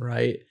 this isn't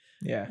right.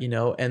 Yeah.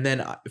 And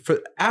then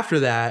after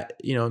that,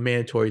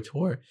 mandatory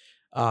tour,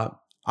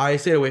 I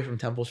stayed away from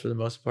temples for the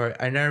most part.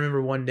 And I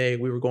remember one day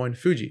we were going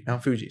to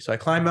Mount Fuji. So I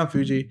climbed Mount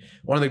Fuji,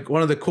 one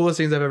of the coolest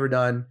things I've ever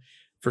done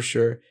for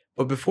sure.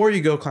 But before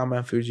you go climb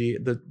Mount Fuji,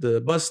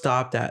 the bus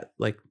stopped at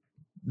like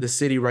the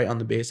city right on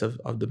the base of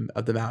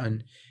the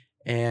mountain,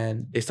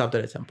 and they stopped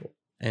at a temple.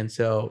 And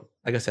so,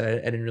 like I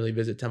said, I didn't really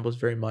visit temples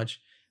very much.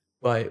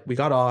 But we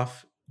got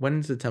off, went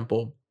into the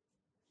temple.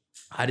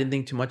 I didn't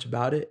think too much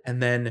about it.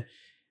 And then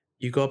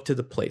you go up to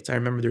the plates. I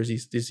remember there's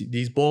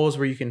these bowls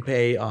where you can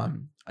pay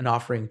an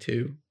offering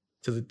to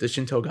the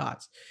Shinto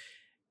gods.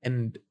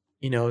 And,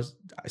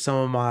 some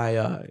of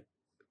my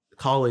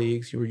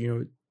colleagues,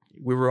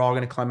 we were all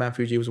going to climb Mount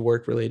Fuji. It was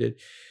work related.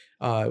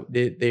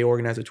 They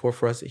organized a tour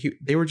for us.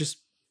 They were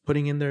just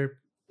putting in their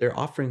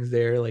offerings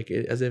there, like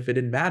as if it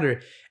didn't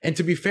matter. And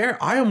to be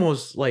fair, I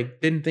almost like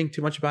didn't think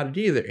too much about it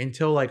either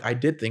until like I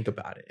did think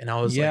about it, and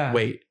I was like,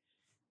 wait,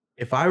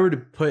 if I were to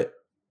put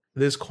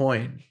this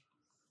coin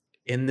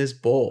in this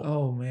bowl,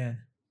 oh man,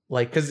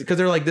 like because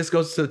they're like, this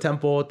goes to the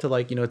temple to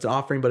like it's an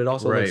offering, but it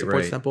also like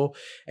supports the temple,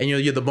 and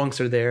the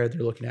monks are there,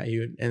 they're looking at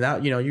you, and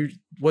that you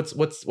what's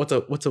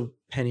a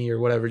penny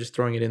or whatever, just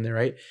throwing it in there,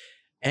 right?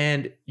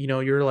 And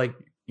you're like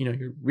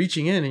you're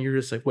reaching in and you're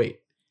just like, wait,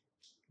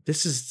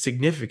 this is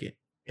significant.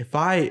 If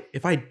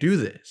I do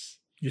this,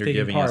 you're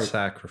giving a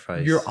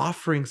sacrifice. You're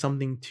offering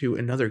something to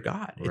another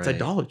god. Right. It's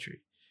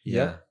idolatry.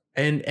 Yeah.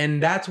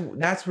 And that's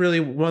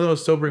really one of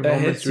those sobering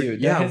moments. Hits you.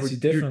 That hits you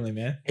differently,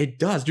 man. It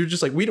does. You're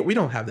just like, we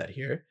don't have that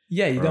here.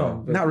 Yeah, you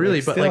don't. Not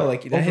really, but still,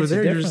 like over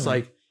there, you're just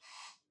like,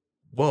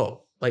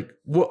 whoa. Like,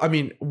 what? I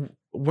mean,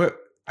 what?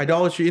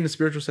 Idolatry in the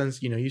spiritual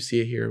sense, you see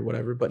it here or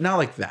whatever, but not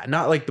like that.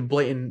 Not like the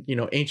blatant,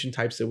 ancient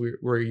types that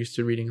we're used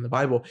to reading in the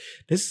Bible.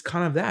 This is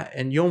kind of that.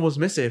 And you almost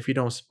miss it if you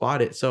don't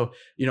spot it. So,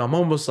 I'm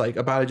almost like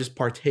about to just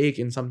partake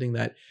in something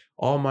that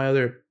all my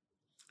other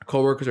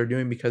coworkers are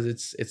doing because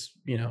it's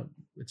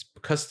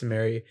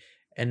customary.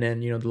 And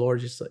then, the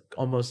Lord just like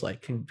almost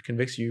like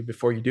convicts you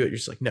before you do it. You're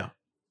just like, no,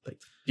 like,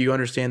 do you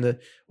understand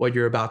what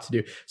you're about to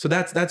do? So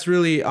that's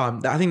really,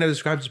 I think that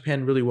describes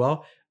Japan really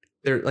well.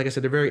 They're, like I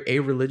said, they're very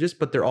a-religious,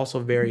 but they're also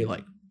very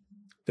like,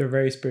 they're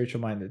very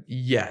spiritual minded.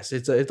 Yes,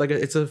 it's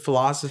a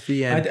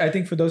philosophy, and I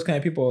think for those kind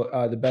of people,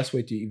 the best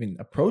way to even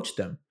approach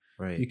them,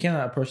 right? You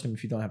cannot approach them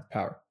if you don't have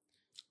power,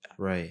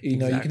 right?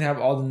 Exactly. You can have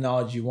all the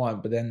knowledge you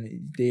want, but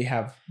then they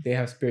have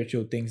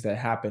spiritual things that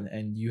happen,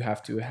 and you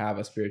have to have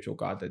a spiritual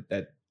God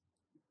that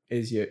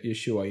is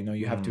Yeshua. You know,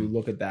 you have to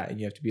look at that and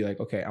you have to be like,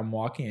 okay, I'm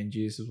walking and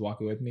Jesus is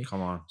walking with me.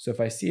 Come on. So if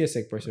I see a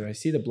sick person, if I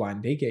see the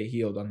blind, they get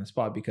healed on the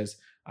spot because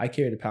I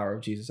carry the power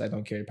of Jesus. I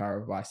don't carry the power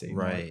of Vice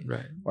anymore.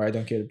 Right. Or I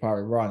don't carry the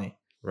power of Ronnie.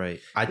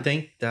 Right. I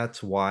think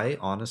that's why,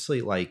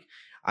 honestly, like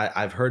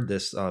I've heard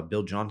this,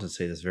 Bill Johnson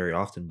say this very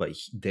often, but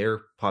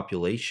their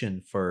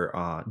population for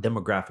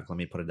demographic, let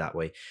me put it that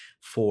way,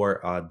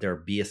 for their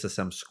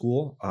BSSM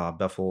school,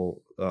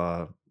 Bethel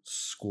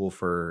School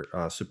for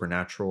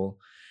Supernatural,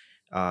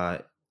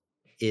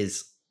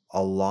 is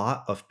a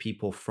lot of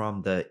people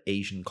from the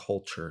Asian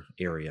culture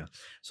area.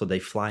 So they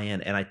fly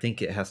in, and I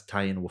think it has to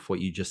tie in with what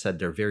you just said.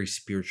 They're very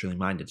spiritually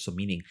minded. So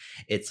meaning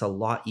it's a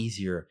lot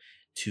easier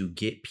to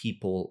get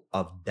people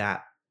of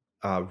that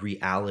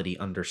reality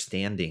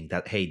understanding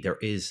that, hey, there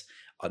is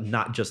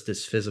not just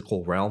this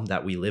physical realm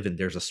that we live in,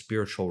 there's a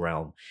spiritual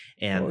realm.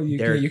 And you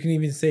can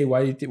even say,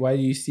 why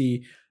do you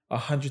see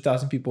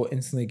 100,000 people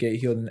instantly get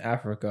healed in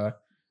Africa,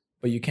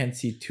 but you can't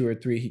see 2 or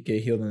 3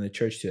 get healed in the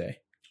church today?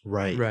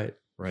 Right.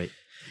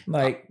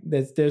 Like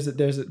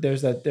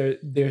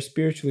they're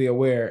spiritually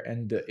aware,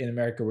 and in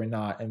America we're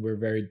not, and we're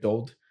very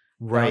dulled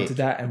down to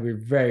that, and we're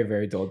very,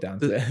 very dulled down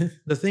to that.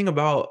 The thing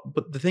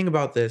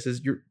about this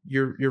is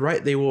you're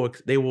right. They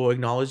will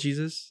acknowledge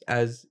Jesus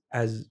as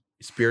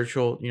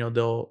spiritual. You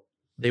know,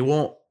 they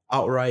won't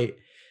outright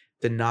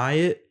deny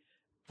it,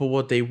 but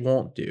what they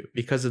won't do,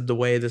 because of the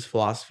way this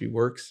philosophy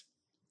works,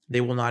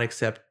 they will not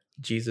accept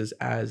Jesus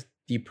as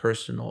the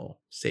personal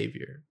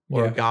savior,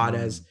 or God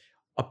as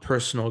a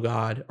personal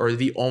God, or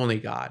the only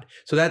God.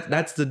 So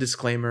that's the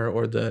disclaimer,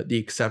 or the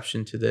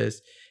exception to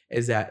this,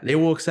 is that they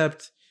will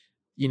accept,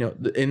 you know,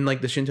 in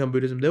like the Shinto and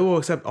Buddhism, they will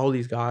accept all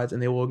these gods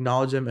and they will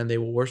acknowledge them and they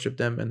will worship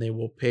them and they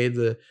will pay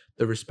the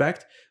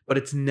respect, but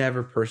it's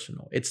never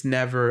personal. It's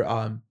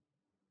never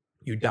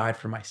you died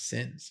for my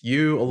sins,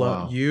 you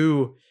alone,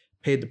 you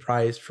paid the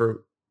price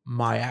for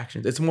my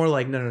actions. It's more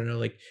like, no,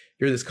 like,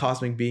 you're this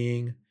cosmic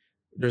being,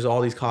 there's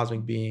all these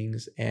cosmic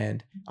beings,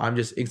 and I'm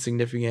just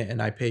insignificant, and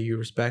I pay you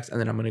respects, and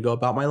then I'm going to go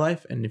about my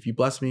life, and if you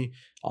bless me,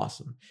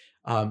 awesome.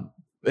 And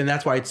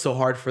that's why it's so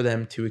hard for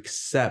them to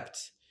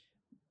accept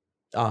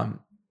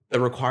the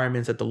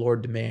requirements that the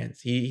Lord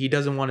demands. He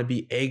doesn't want to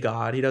be a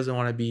God. He doesn't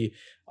want to be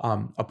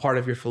a part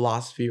of your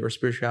philosophy or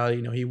spirituality.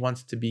 You know, he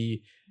wants to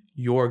be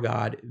your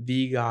God,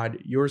 the God,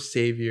 your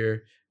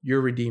savior, your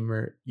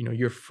redeemer, you know,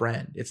 your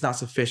friend. It's not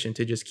sufficient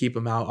to just keep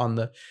him out on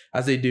the,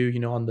 as they do, you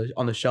know,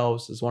 on the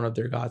shelves as one of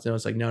their gods. And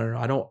it's like,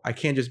 no, I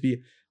can't just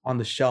be on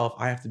the shelf.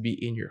 I have to be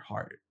in your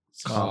heart.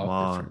 Come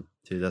on,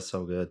 dude, that's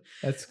so good.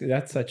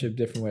 That's such a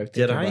different way of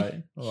thinking about it.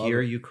 Did I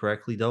hear you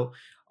correctly though?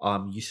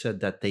 You said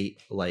that they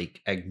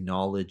like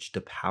acknowledge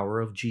the power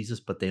of Jesus,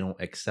 but they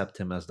don't accept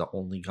him as the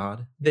only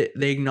God. They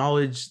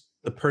acknowledge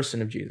the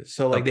person of Jesus.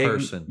 So like they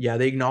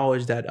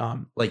acknowledge that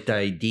like the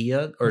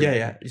idea, or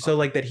so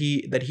like that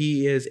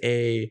he is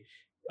a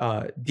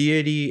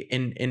deity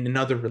in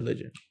another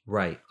religion.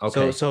 Right.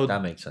 Okay. So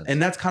that makes sense.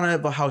 And that's kind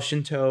of how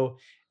Shinto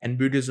and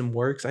Buddhism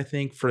works, I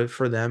think,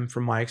 for them,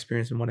 from my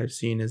experience and what I've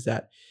seen, is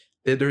that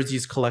there's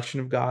these collection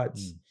of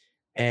gods,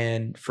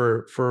 and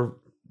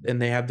and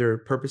they have their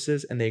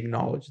purposes and they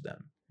acknowledge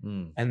them,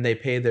 and they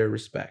pay their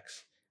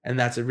respects, and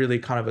that's really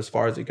kind of as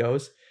far as it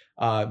goes.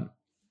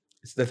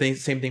 It's the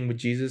same thing with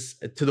Jesus.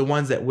 To the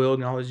ones that will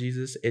acknowledge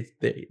Jesus,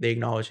 they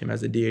acknowledge him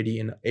as a deity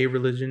in a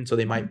religion, so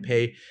they might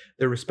pay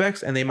their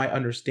respects, and they might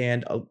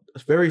understand a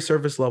very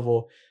surface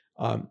level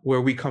where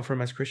we come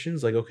from as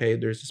Christians. Like, okay,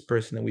 there's this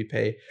person that we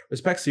pay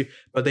respects to,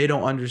 but they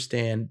don't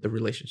understand the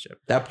relationship.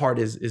 That part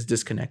is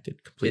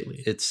disconnected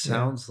completely. It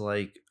sounds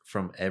like,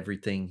 from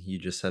everything you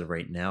just said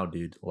right now,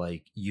 dude,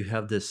 like you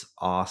have this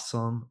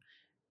awesome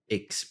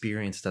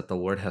experience that the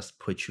Lord has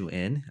put you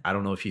in. I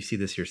don't know if you see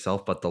this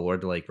yourself, but the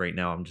Lord, like right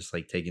now, I'm just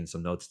like taking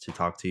some notes to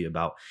talk to you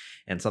about,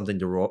 and something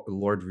the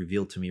Lord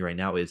revealed to me right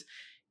now is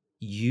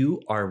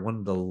you are one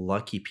of the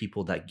lucky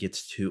people that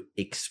gets to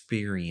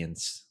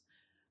experience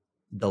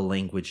the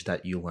language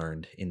that you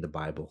learned in the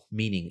Bible,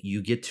 meaning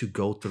you get to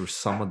go through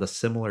some of the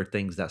similar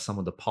things that some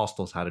of the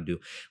apostles had to do.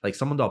 Like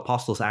some of the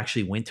apostles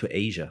actually went to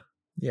Asia.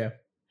 Yeah.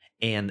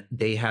 And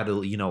they had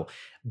to, you know,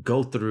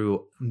 go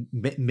through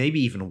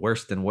maybe even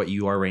worse than what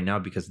you are right now,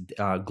 because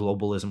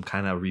globalism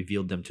kind of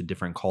revealed them to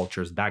different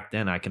cultures. Back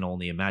then, I can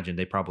only imagine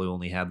they probably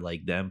only had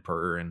like the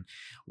emperor and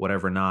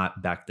whatever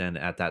not back then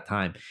at that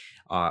time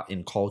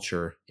in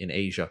culture in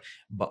Asia.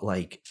 But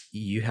like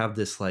you have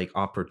this like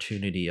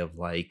opportunity of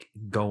like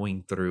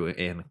going through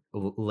and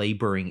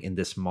laboring in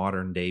this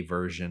modern day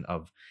version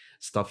of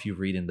stuff you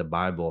read in the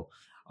Bible.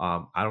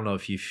 I don't know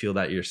if you feel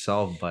that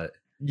yourself, but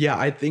yeah,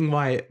 I think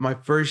my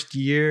first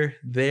year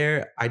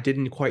there, I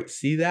didn't quite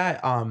see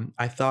that.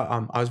 I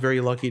thought I was very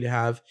lucky to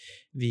have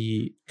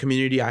the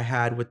community I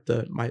had with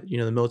the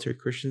military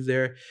Christians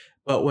there.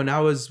 But when I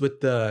was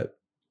with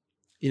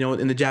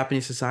in the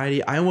Japanese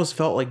society, I almost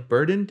felt like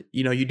burdened.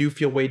 You know, you do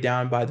feel weighed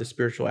down by the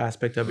spiritual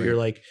aspect of it. Right. You're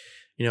like,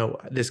 you know,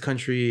 this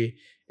country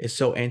is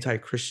so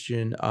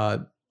anti-Christian.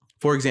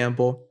 For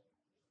example,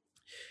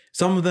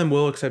 some of them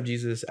will accept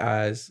Jesus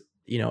as,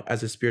 you know,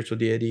 as a spiritual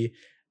deity,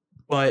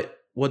 but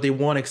what they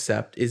won't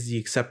accept is the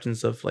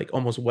acceptance of like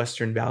almost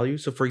Western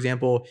values. So for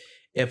example,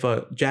 if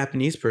a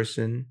Japanese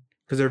person,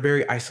 because they're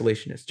very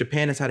isolationist,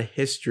 Japan has had a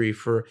history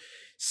for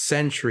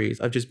centuries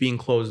of just being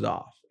closed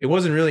off. It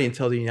wasn't really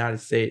until the United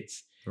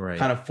States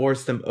kind of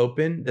forced them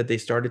open that they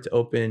started to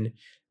open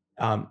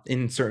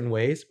in certain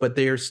ways, but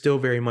they are still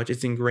very much,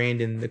 it's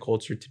ingrained in the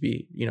culture to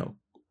be,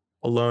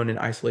 alone and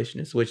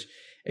isolationist, which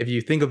if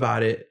you think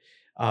about it,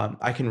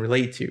 I can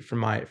relate to from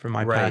my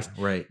past.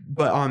 Right.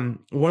 But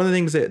one of the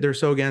things that they're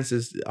so against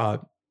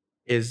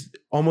is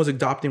almost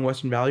adopting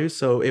Western values.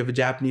 So if a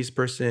Japanese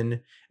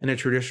person in a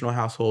traditional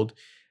household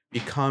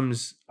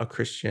becomes a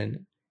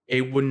Christian,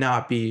 it would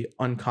not be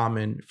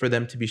uncommon for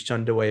them to be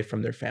shunned away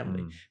from their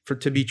family,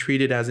 to be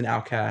treated as an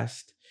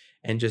outcast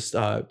and just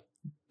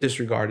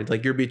disregarded.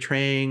 Like you're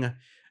betraying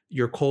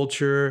your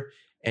culture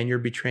and you're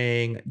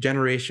betraying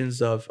generations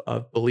of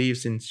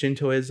beliefs in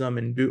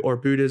Shintoism or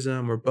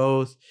Buddhism or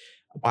both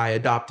by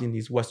adopting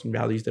these Western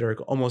values that are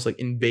almost like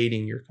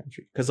invading your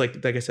country. Because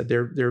like I said,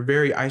 they're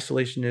very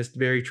isolationist,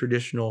 very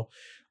traditional.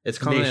 It's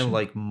kind of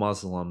like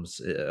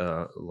Muslims,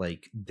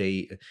 like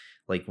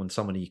when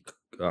somebody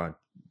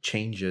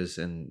changes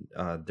in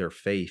their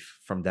faith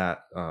from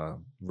that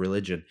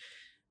religion,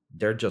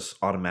 they're just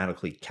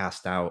automatically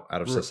cast out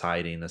of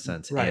society in a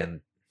sense, and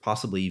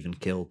possibly even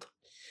killed.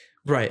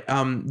 Right.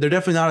 They're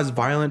definitely not as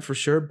violent for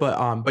sure, but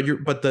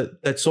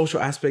that social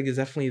aspect is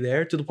definitely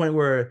there to the point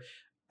where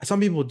some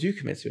people do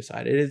commit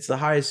suicide. It's one of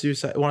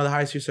the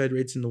highest suicide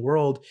rates in the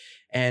world,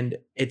 and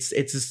it's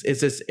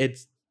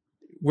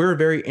we're a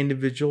very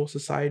individual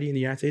society in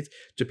the United States.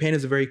 Japan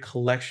is a very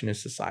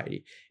collectionist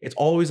society. It's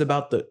always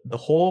about the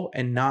whole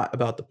and not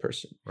about the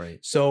person. Right.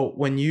 So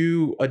when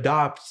you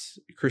adopt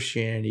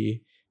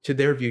Christianity, to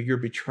their view, you're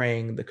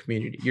betraying the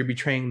community. You're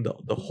betraying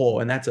the whole,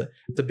 and that's a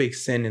big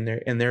sin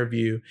in their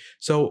view.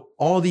 So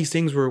all these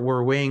things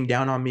were weighing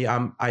down on me.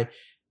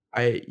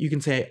 You can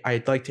say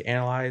I'd like to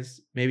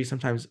analyze, maybe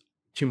sometimes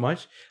too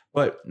much,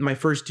 but my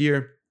first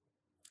year,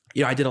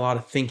 I did a lot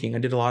of thinking. I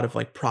did a lot of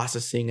like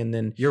processing, and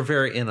then you're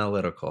very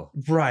analytical.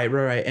 Right.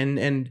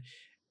 And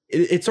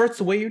it starts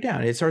to weigh you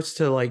down. It starts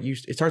to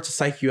it starts to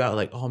psych you out.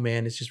 Like, oh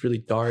man, it's just really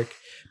dark.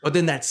 But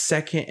then that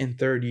second and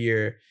third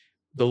year,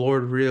 the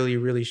Lord really,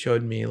 really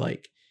showed me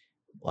like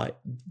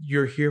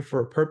you're here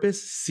for a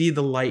purpose. See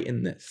the light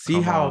in this.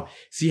 See how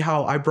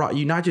I brought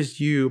you, not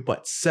just you,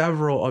 but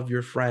several of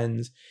your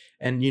friends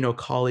and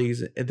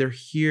colleagues. They're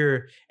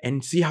here,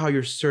 and see how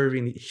you're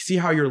serving. See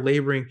how you're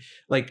laboring.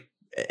 Like,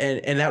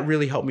 and that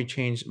really helped me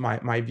change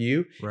my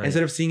view. Right.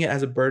 Instead of seeing it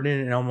as a burden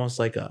and almost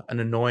like an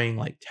annoying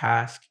like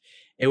task,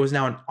 it was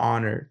now an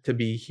honor to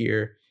be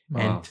here.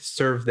 Wow. And to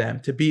serve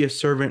them, to be a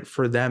servant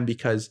for them,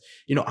 because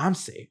I'm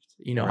saved.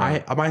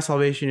 Right. My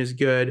salvation is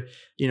good.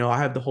 I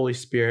have the Holy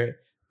Spirit,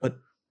 but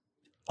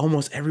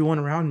almost everyone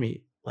around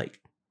me, like,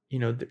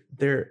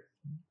 they're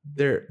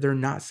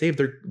not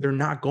saved. They're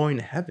not going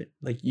to heaven.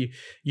 Like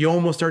you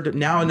almost start to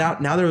now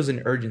there was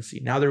an urgency.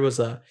 Now there was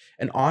an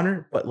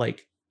honor, but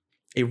like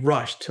a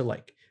rush to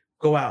like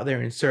go out there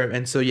and serve.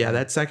 And so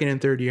that second and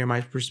third year,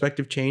 my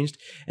perspective changed,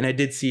 and I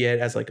did see it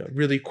as like a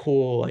really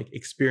cool like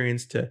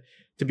experience to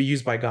be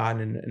used by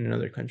God in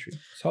another country.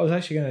 So I was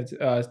actually going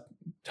to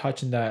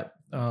touch on that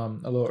a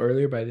little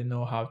earlier, but I didn't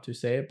know how to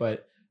say it.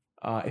 But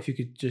if you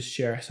could just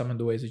share some of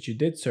the ways that you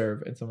did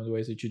serve and some of the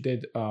ways that you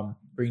did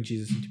bring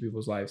Jesus into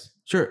people's lives.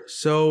 Sure.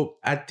 So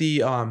at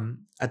the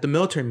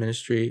military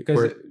ministry,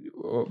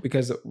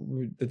 because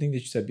the thing that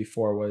you said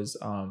before was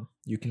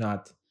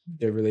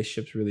their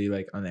relationship's really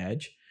like on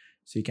edge.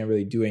 So you can't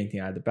really do anything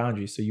out of the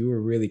boundaries. So you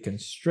were really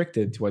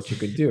constricted to what you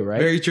could do,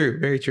 right? Very true.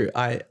 Very true.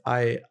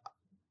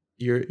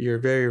 You're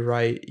very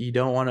right. You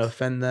don't want to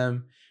offend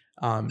them.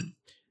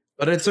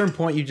 But at a certain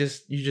point, you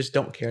just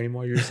don't care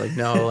anymore. You're just like,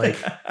 no,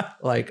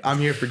 like I'm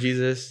here for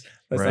Jesus.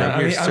 Right.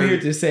 I'm here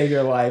to save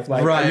your life.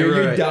 Like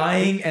you're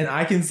dying, and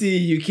I can see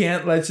you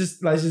can't. Let's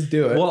just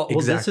do it. Well,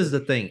 this is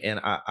the thing, and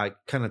I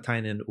kind of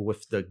tying in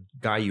with the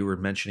guy you were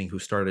mentioning who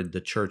started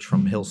the church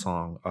from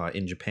Hillsong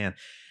in Japan.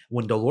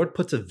 When the Lord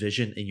puts a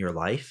vision in your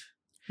life,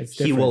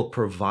 He will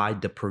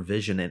provide the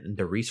provision and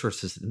the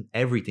resources and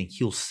everything.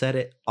 He'll set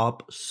it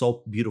up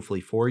so beautifully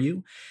for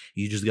you.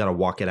 You just got to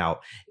walk it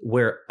out.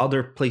 Where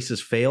other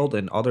places failed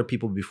and other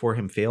people before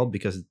him failed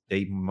because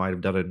they might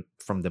have done it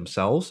from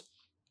themselves.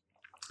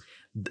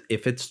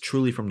 If it's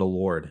truly from the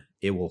Lord,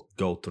 it will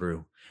go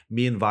through.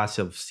 Me and Vas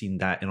have seen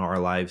that in our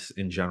lives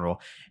in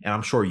general. And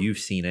I'm sure you've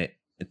seen it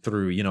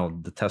through,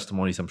 the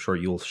testimonies. I'm sure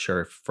you'll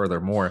share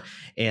furthermore.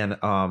 And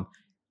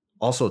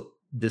also,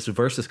 this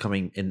verse is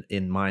coming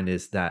in mind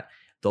is that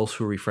those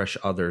who refresh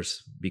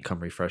others become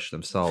refreshed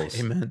themselves.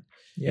 Amen.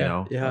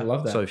 Yeah, I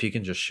love that. So if you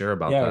can just share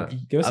about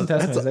that. Give us some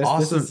testimonies. That's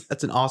awesome.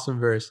 That's an awesome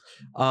verse.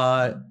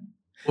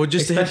 Well,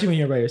 especially when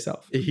you're by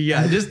yourself.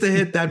 Yeah, just to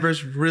hit that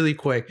verse really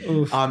quick.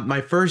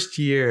 My first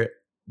year,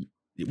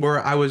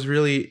 where I was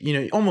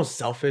really, almost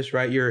selfish,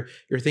 right? You're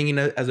thinking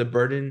as a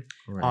burden.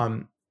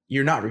 Right.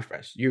 You're not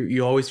refreshed.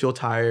 You always feel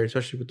tired,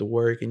 especially with the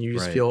work, and you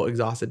just feel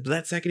exhausted. But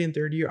that second and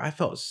third year, I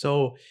felt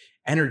so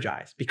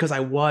energized because I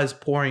was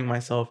pouring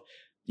myself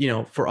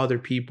for other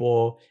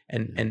people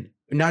and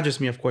not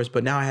just me, of course,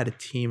 but now I had a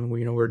team and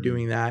we're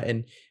doing that,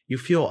 and you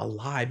feel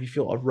alive, you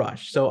feel a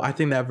rush. So I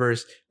think that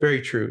verse,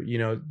 very true.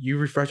 You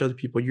refresh other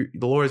people,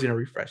 the Lord is going to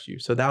refresh you.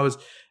 So that's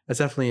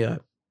definitely a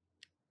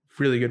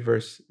really good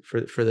verse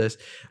for this.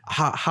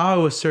 How I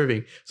was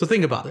serving. So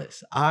think about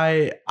this.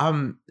 I'm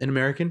an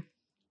American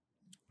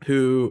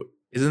who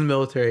is in the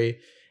military,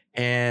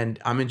 and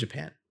I'm in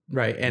Japan,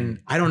 right? And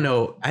I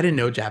didn't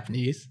know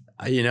Japanese.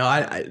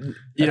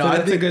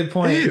 That's a good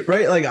point,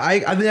 right? Like I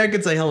think I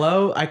could say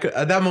hello. I could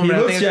at that moment. He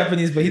looks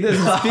Japanese, but he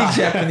doesn't speak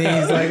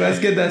Japanese. Like, let's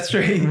get that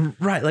straight.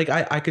 Right? Like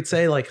I could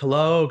say like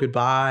hello,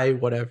 goodbye,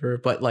 whatever.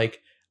 But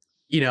like,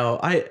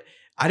 I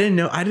didn't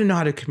know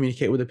how to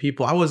communicate with the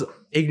people. I was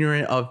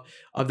ignorant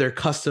of their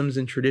customs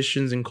and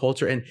traditions and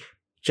culture. And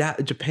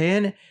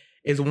Japan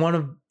is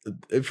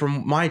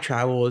from my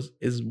travels,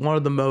 is one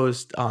of the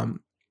most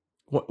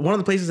one of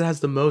the places that has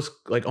the most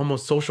like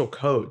almost social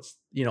codes,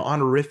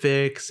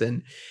 honorifics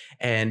and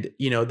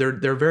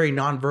they're very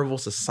nonverbal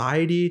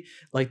society.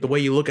 Like the way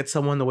you look at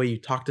someone, the way you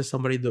talk to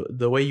somebody,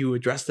 the way you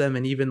address them,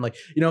 and even like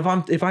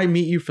if I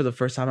meet you for the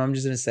first time, I'm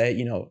just gonna say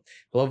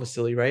hello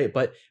Vasily, right?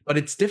 But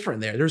it's different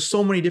there. There's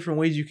so many different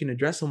ways you can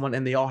address someone,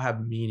 and they all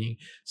have meaning.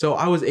 So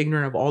I was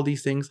ignorant of all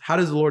these things. How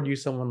does the Lord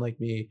use someone like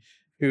me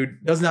who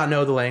does not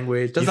know the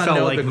language, does not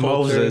know like the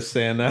culture? Moses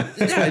and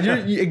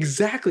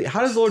exactly. How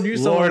does the Lord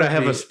use someone? Lord, like I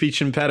have me? a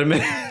speech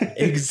impediment.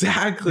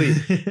 Exactly.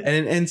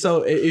 And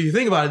so if you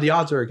think about it, the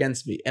odds are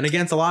against me and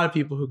against a lot of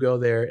people who go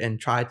there and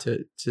try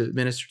to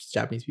minister to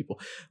Japanese people.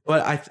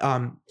 But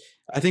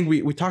I think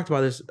we talked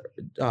about this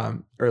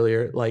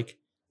earlier. Like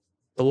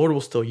the Lord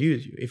will still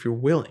use you if you're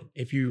willing.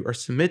 If you are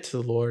submit to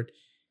the Lord,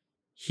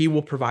 He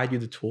will provide you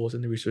the tools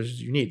and the resources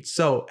you need.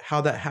 So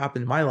how that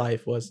happened in my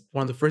life was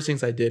one of the first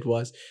things I did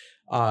was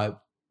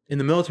in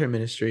the military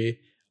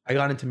ministry, I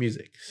got into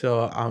music.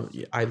 So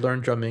I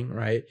learned drumming,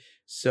 right?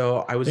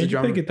 So I was a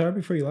drummer. Did you play guitar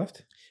before you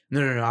left?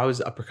 No. I was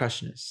a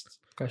percussionist.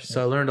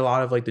 So I learned a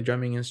lot of like the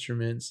drumming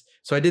instruments.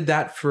 So I did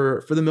that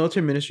for the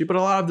military ministry, but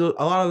a lot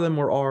of them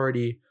were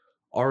already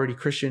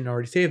Christian,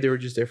 already saved. They were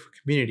just there for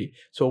community.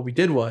 So what we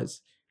did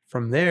was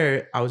from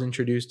there, I was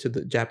introduced to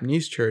the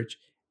Japanese church,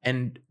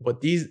 and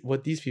what these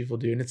people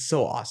do, and it's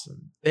so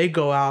awesome. They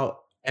go out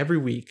every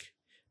week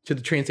to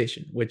the train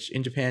station, which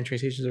in Japan, train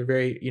stations are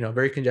very,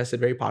 very congested,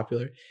 very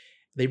popular.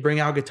 They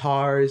bring out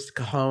guitars,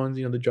 cajones,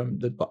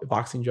 the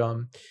boxing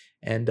drum,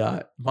 and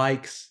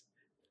mics,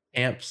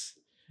 amps.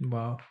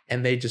 Wow.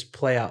 And they just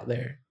play out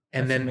there.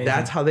 And That's then amazing.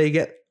 that's how they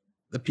get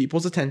the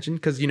people's attention.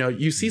 Cause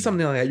you see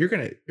something like that, you're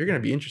going to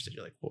be interested.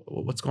 You're like,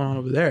 what's going on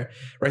over there?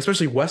 Right.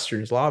 Especially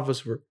Westerners. A lot of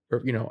us were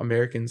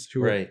Americans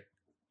who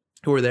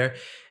were there.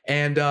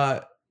 And,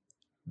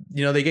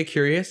 they get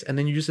curious, and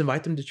then you just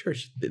invite them to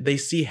church. They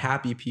see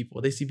happy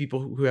people. They see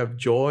people who have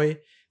joy,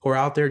 who are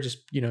out there. Just,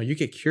 you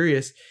get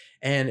curious.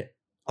 And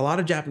a lot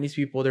of Japanese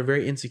people, they're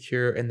very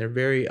insecure, and they're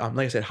very, like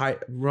I said,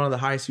 one of the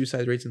highest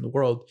suicide rates in the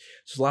world.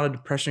 There's a lot of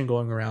depression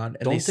going around,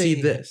 and they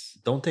see this.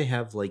 Don't they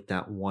have like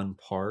that one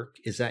park?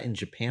 Is that in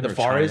Japan? The or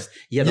forest?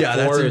 China? Yeah,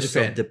 the forest.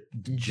 That's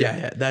in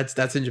Japan.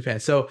 That's in Japan.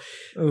 So,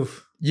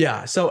 oof.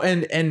 Yeah. So,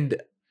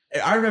 and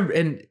I remember,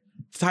 and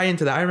to tie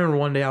into that, I remember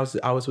one day I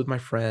was with my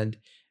friend,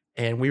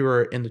 and we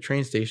were in the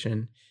train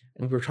station,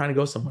 and we were trying to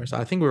go somewhere. So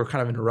I think we were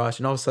kind of in a rush,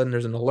 and all of a sudden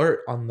there's an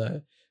alert on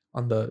the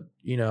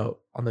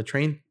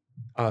train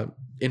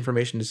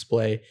information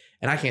display,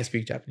 and I can't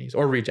speak Japanese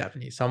or read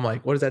Japanese. So I'm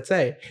like, what does that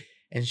say?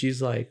 And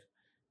she's like,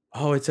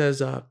 oh, it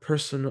says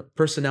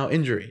personnel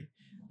injury.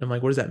 And I'm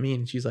like, what does that mean?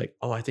 And she's like,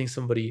 oh, I think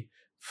somebody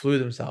flew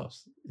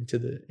themselves into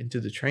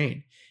the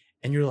train.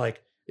 And you're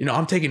like,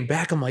 I'm taken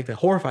back. I'm like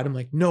horrified. I'm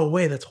like, no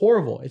way, that's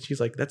horrible. And she's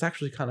like, that's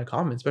actually kind of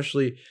common,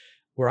 especially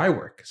where I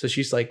work. So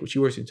she's like, she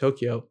works in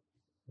Tokyo.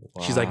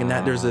 Wow. She's like, and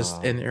that there's this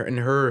in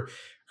her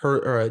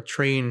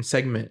train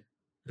segment,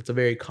 that's a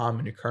very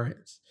common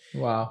occurrence.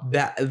 Wow.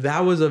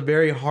 That was a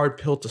very hard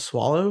pill to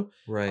swallow.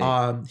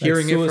 Right.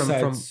 Hearing it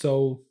from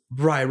so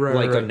right.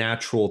 Like a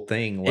natural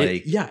thing.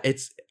 Like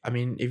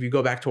if you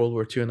go back to World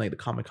War II and like the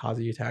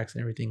kamikaze attacks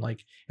and everything,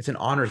 like it's an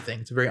honor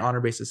thing. It's a very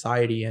honor-based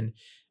society. And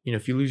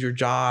if you lose your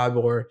job,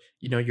 or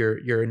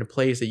you're in a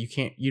place that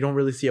you don't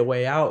really see a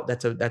way out,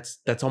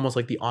 that's almost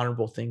like the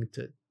honorable thing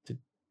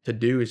to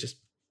do, is just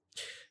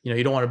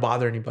you don't want to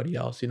bother anybody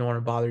else. You don't want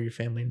to bother your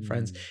family and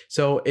friends.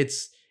 So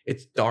it's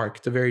dark.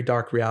 It's a very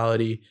dark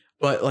reality.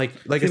 But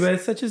but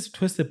it's such a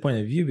twisted point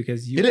of view,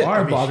 because you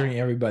are bothering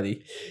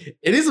everybody.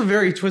 It is a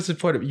very twisted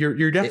point of view.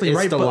 You're definitely it's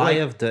right. The lie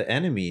of the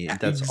enemy.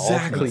 That's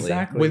exactly.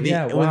 When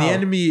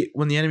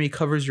the enemy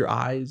covers your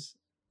eyes,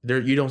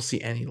 you don't see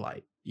any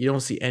light. You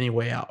don't see any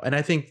way out. And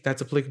I think that's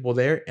applicable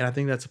there. And I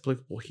think that's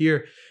applicable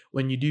here.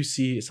 When you do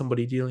see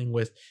somebody dealing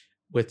with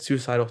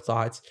suicidal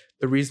thoughts,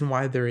 the reason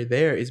why they're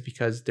there is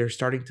because they're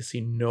starting to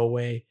see no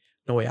way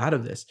out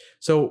of this.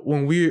 So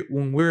when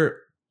we're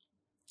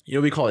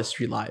we call it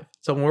street live.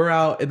 So when we're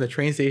out in the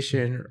train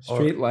station,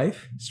 street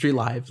live,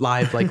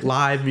 like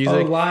live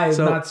music. Live,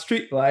 so, not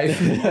street live.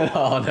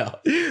 Oh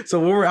no. So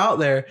when we're out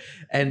there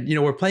and,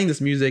 we're playing this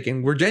music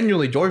and we're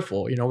genuinely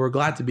joyful, we're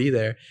glad to be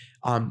there.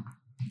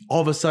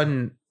 all of a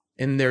sudden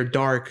in their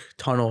dark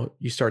tunnel,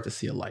 you start to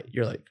see a light.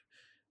 You're like,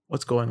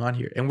 what's going on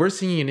here? And we're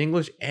singing in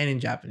English and in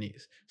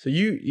Japanese. So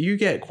you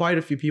get quite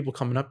a few people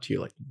coming up to you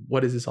like,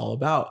 what is this all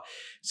about?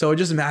 So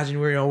just imagine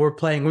we're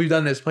playing, we've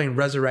done this playing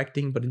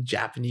Resurrecting, but in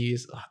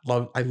Japanese.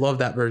 I love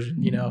that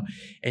version,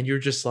 and you're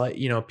just like,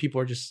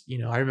 people are just,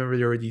 I remember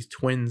there were these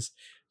twin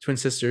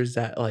sisters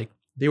that like,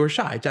 they were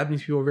shy.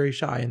 Japanese people are very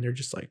shy, and they're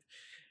just like,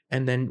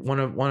 and then one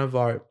of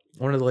the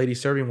ladies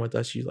serving with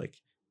us, she's like,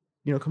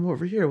 come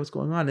over here. What's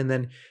going on? And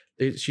then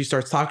she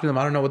starts talking to them.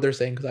 I don't know what they're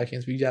saying because I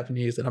can't speak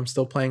Japanese, and I'm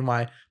still playing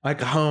my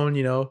cajon,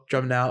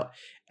 drumming out.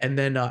 And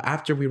then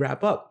after we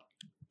wrap up,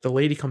 the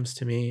lady comes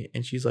to me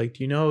and she's like,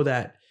 do you know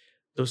that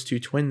those two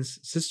twin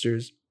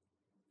sisters,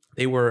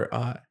 they were,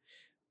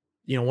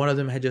 one of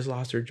them had just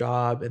lost her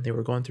job and they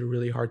were going through a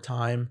really hard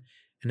time.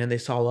 And then they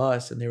saw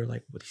us and they were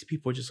like, well, these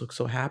people just look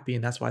so happy.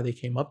 And that's why they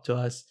came up to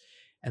us.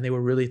 And they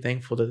were really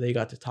thankful that they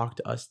got to talk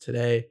to us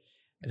today.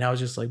 And I was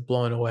just like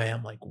blown away.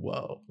 I'm like,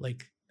 whoa,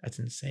 like that's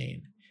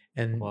insane.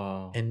 And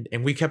wow. and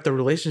we kept the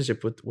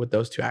relationship with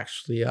those two.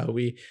 Actually,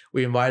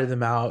 we invited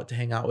them out to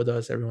hang out with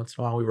us every once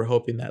in a while. We were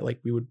hoping that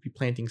like we would be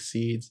planting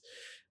seeds,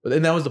 but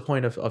then that was the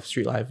point of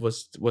Street Life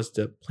was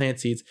to plant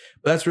seeds.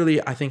 But that's really,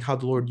 I think, how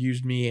the Lord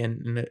used me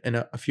and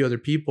a few other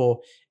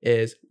people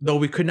is, though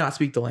we could not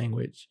speak the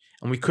language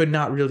and we could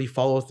not really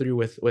follow through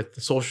with the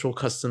social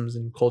customs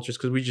and cultures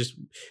because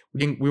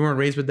we weren't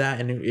raised with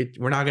that, and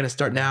we're not going to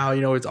start now.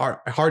 It's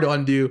hard to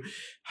undo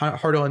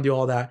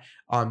all that.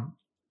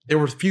 There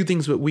were a few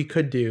things that we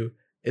could do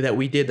that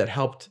we did that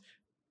helped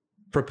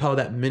propel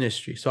that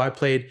ministry. So I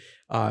played,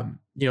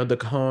 the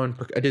cajon.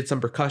 I did some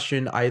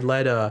percussion. I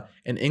led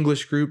an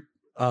English group,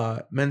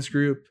 men's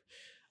group.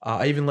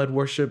 I even led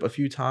worship a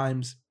few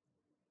times.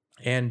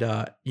 And,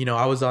 I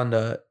was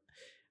on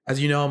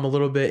as you know, I'm a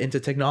little bit into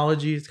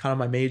technology. It's kind of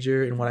my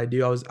major and what I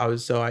do.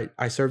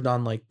 I served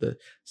on like the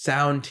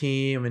sound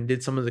team and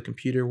did some of the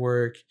computer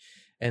work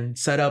and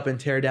set up and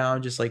tear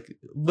down, just like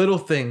little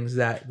things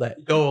that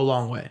go a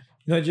long way.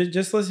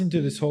 Just listening to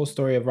this whole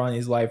story of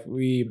Ronnie's life,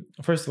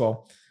 first of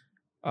all,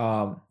 I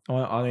want to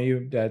honor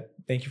you.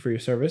 Thank you for your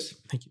service.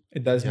 Thank you.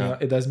 It does mean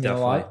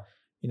definitely.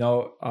 a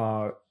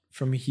lot.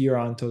 From here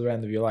on till the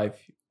end of your life,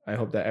 I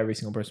hope that every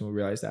single person will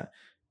realize that.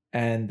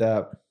 And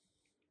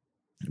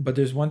but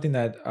there's one thing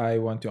that I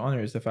want to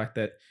honor is the fact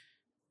that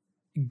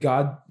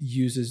God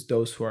uses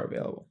those who are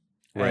available.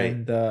 Right.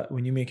 And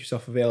when you make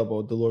yourself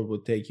available, the Lord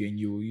will take you and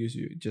you will use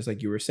you, just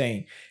like you were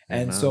saying.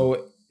 And Amen.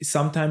 so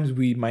sometimes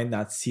we might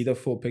not see the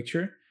full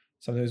picture.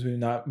 Sometimes we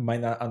might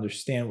not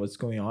understand what's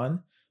going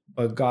on,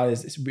 but God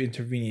is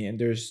intervening, and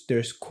there's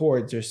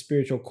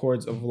spiritual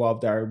cords of love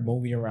that are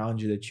moving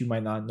around you that you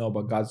might not know,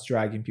 but God's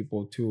dragging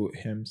people to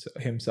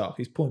himself.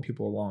 He's pulling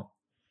people along,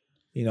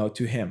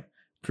 to him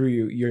through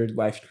your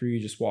life, through you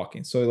just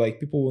walking. So like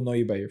people will know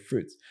you by your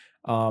fruits.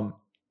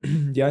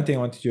 The other thing I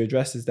wanted to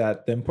address is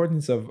that the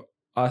importance of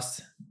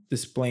us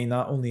displaying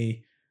not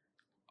only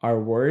our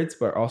words,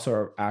 but also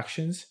our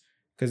actions.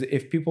 Because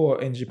if people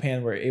in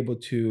Japan were able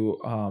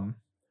to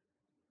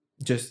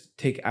just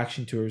take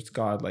action towards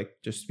God, like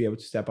just be able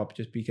to step up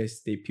just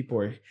because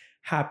people are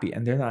happy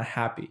and they're not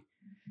happy.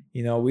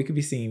 We could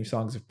be singing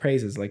songs of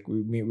praises like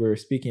we were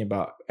speaking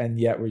about, and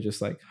yet we're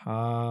just like,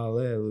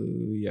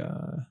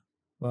 hallelujah,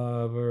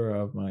 lover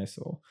of my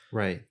soul.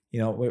 Right.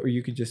 Where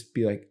you could just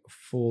be like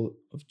full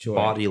of joy.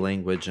 Body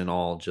language and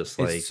all, just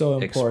like it's so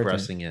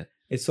expressing it.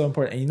 It's so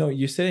important. And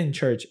you sit in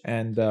church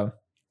and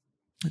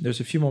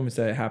there's a few moments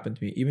that happened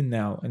to me. Even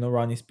now, I know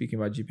Ronnie's speaking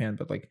about Japan,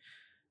 but like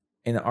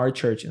in our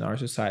church, in our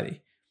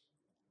society,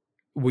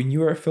 when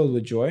you are filled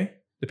with joy,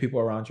 the people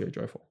around you are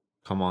joyful.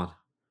 Come on.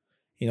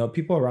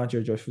 People around you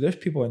are joyful. There's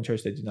people in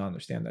church that do not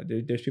understand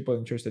that. There's people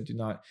in church that do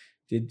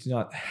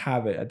not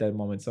have it at that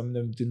moment. Some of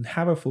them didn't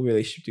have a full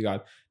relationship to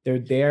God. They're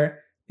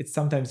there. It's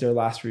sometimes their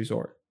last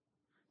resort,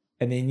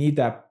 and they need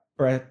that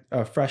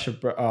fresh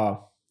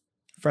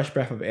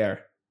breath of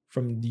air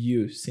from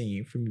you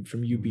singing,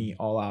 from you being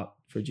all out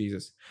for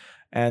Jesus.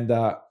 And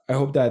I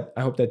hope that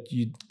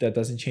that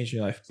doesn't change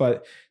your life.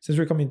 But since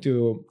we're coming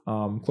to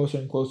closer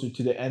and closer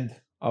to the end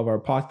of our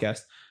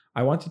podcast,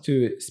 I wanted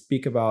to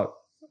speak about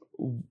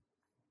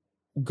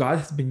God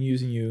has been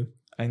using you,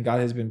 and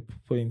God has been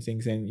putting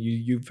things in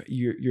you.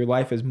 Your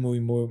life is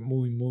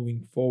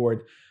moving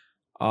forward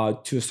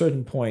to a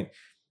certain point,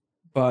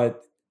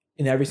 but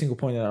in every single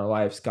point in our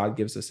lives, God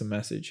gives us a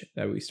message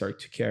that we start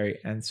to carry.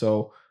 And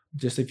so,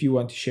 just if you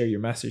want to share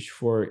your message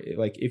for,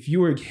 like, if you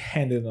were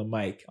handed a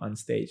mic on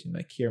stage and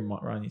like, here,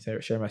 Ronnie,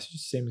 share a message,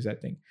 same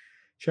exact thing.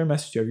 Share a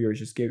message to our viewers.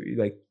 Just give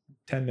like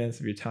 10 minutes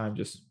of your time.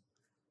 Just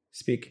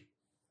speak.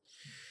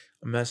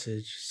 A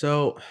message.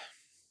 So,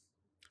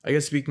 I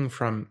guess speaking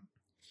from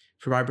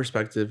my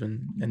perspective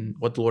and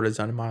what the Lord has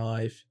done in my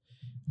life,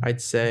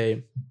 I'd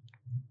say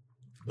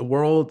the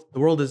world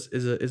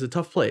is a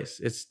tough place.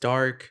 It's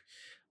dark.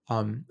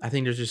 I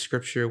think there's a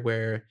scripture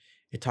where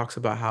it talks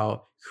about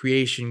how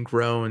creation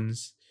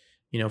groans,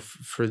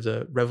 for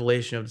the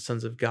revelation of the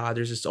sons of God.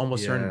 There's this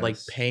almost certain like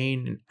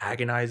pain and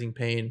agonizing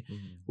pain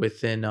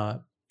within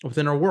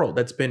within our world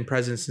that's been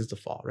present since the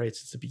fall, right?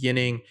 Since the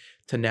beginning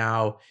to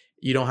now.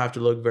 You don't have to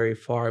look very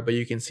far, but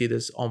you can see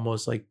this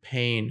almost like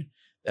pain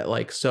that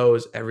like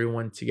sews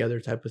everyone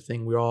together type of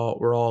thing. We're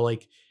all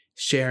like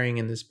sharing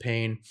in this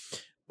pain.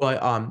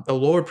 But the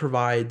Lord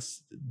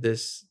provides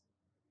this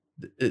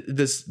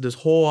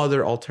whole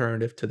other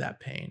alternative to that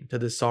pain, to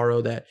the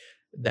sorrow that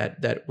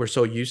we're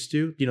so used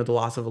to, you know, the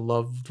loss of a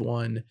loved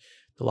one,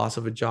 the loss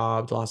of a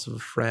job, the loss of a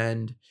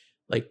friend.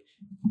 Like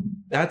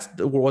that's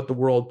what the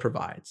world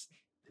provides.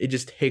 It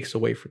just takes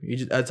away from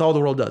you. That's all the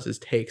world does, is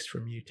takes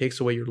from you, takes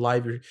away your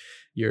life,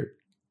 your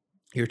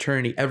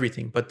eternity,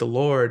 everything. But the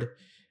Lord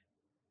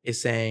is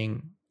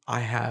saying, I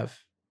have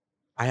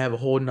a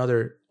whole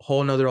nother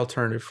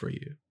alternative for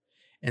you.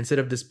 Instead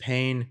of this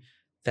pain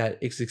that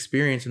is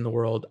experienced in the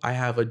world, I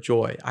have a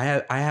joy.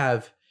 I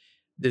have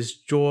this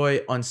joy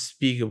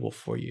unspeakable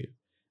for you.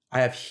 I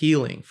have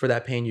healing for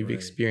that pain you've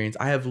experienced.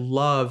 I have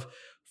love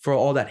for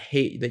all that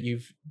hate that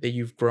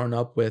you've grown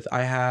up with.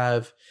 I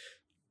have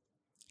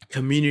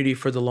community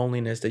for the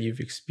loneliness that you've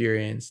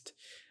experienced.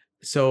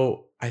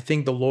 So I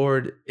think the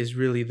Lord is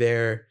really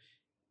there,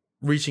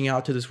 reaching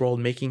out to this world,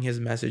 making his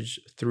message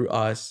through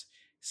us,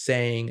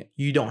 saying,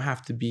 you don't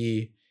have to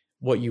be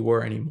what you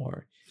were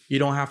anymore. You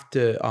don't have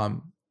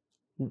to,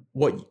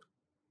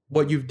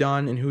 what you've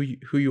done and who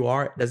you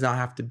are does not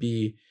have to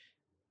be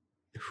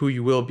who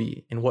you will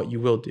be and what you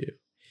will do.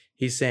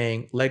 He's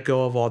saying, let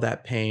go of all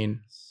that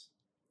pain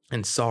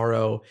and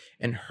sorrow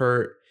and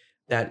hurt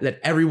that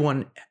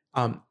everyone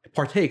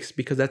partakes,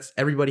 because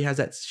everybody has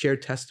that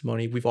shared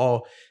testimony. We've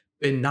all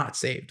been not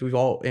saved. We've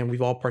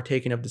all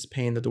partaken of this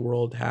pain that the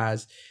world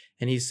has.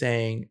 And he's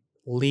saying,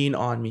 lean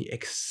on me,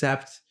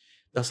 accept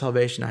the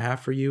salvation I have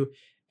for you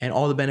and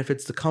all the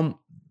benefits that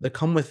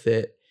come with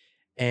it.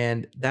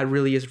 And that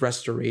really is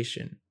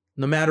restoration.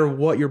 No matter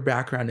what your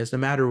background is, no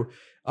matter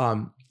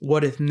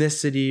what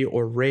ethnicity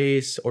or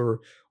race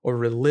or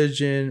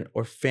religion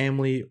or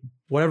family,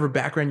 whatever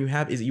background you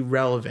have is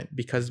irrelevant,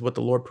 because what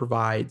the Lord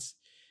provides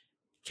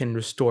can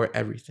restore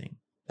everything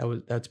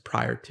that's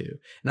prior to. And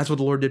that's what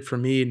the Lord did for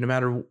me. No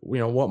matter,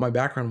 what my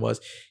background was,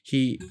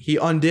 he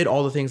undid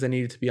all the things that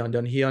needed to be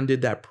undone. He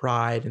undid that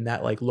pride and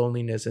that like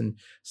loneliness and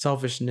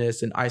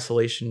selfishness and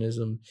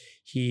isolationism.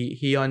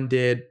 He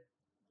undid,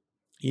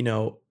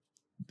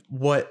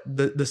 what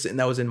the sin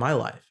that was in my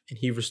life, and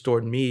he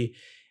restored me.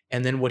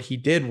 And then what he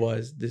did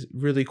was, this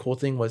really cool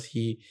thing was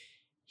he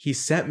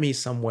sent me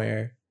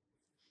somewhere.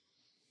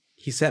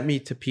 He sent me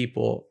to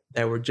people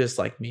that were just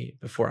like me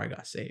before I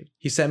got saved.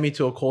 He sent me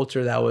to a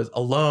culture that was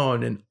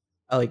alone and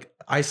like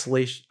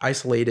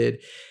isolated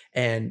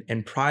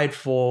and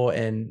prideful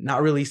and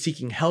not really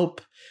seeking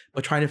help,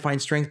 but trying to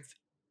find strength,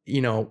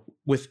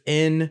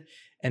 within,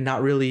 and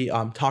not really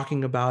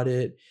talking about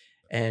it.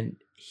 And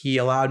he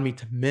allowed me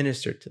to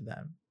minister to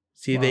them.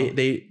 See, wow.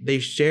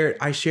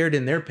 I shared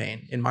in their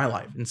pain in my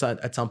life. And so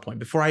at some point,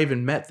 before I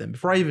even met them,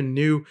 before I even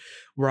knew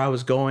where I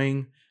was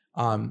going,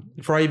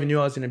 before I even knew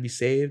I was going to be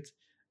saved,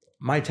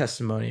 my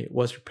testimony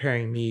was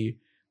preparing me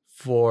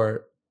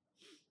for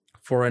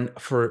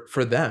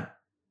them,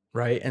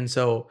 right? And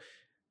so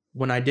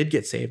when I did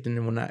get saved,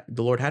 and when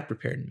the Lord had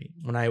prepared me,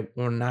 when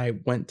I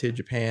went to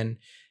Japan,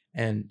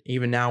 and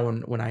even now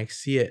when I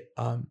see it,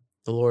 the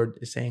Lord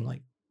is saying,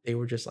 like, they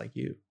were just like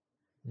you,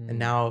 and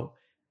now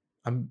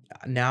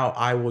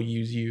I will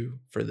use you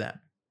for them,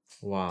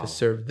 to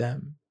serve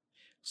them.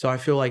 So I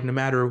feel like no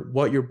matter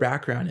what your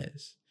background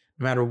is,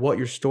 no matter what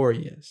your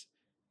story is,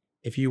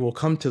 if you will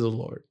come to the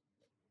Lord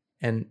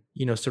and,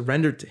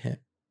 surrender to him,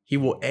 he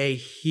will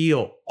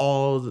heal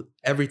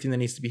everything that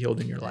needs to be healed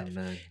in your life.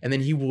 Amen. And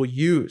then he will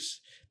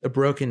use the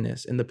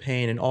brokenness and the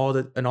pain and all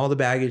the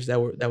baggage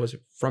that was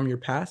from your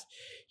past.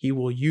 He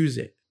will use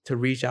it to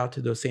reach out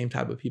to those same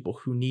type of people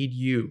who need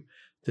you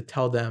to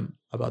tell them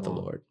about the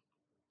Lord.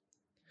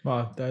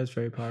 Wow, that is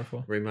very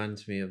powerful.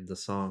 Reminds me of the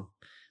song,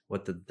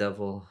 "What the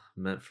devil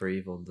meant for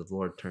evil, the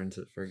Lord turns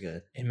it for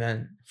good."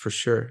 Amen. For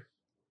sure.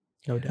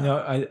 No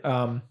doubt.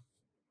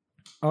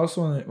 I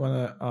also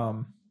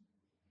want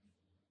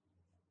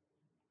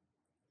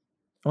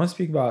to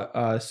speak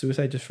about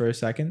suicide just for a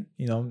second.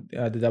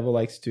 The devil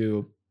likes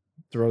to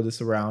throw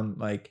this around.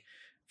 Like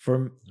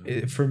for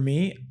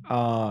me,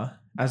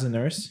 as a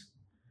nurse,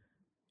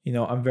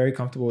 I'm very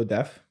comfortable with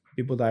death.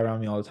 People die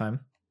around me all the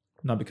time,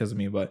 not because of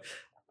me, but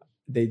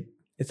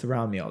it's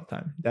around me all the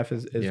time. Death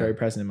is very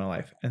present in my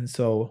life, and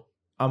so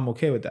I'm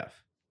okay with death.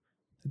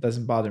 It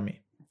doesn't bother me.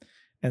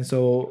 And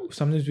so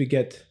sometimes we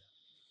get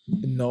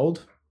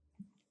annulled.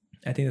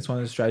 I think that's one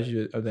of the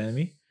strategies of the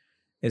enemy,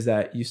 is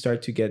that you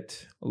start to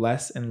get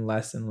less and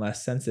less and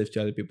less sensitive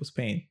to other people's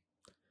pain,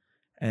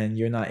 and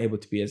you're not able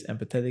to be as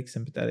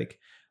sympathetic,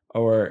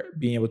 or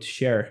being able to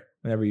share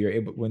whenever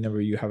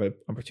you have an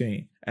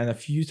opportunity. And a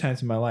few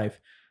times in my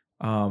life,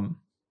 I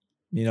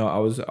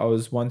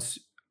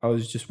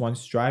was just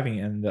once driving,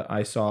 and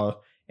I saw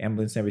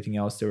ambulance and everything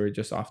else. They were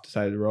just off the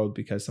side of the road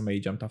because somebody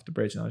jumped off the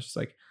bridge, and I was just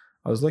like,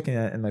 I was looking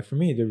at it, and like for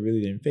me, it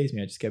really didn't faze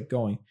me. I just kept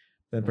going.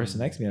 Then the person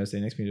next to me,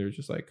 they were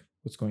just like,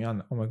 "What's going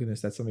on? Oh my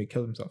goodness, that somebody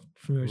killed himself."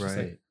 For me, it was just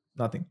like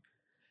nothing.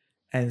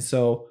 And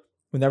so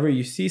whenever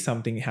you see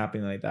something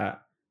happening like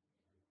that,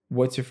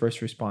 what's your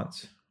first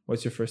response?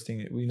 What's your first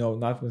thing?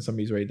 Not when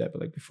somebody's already dead,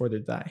 but like before they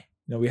die.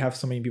 We have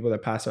so many people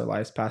that pass our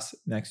lives, pass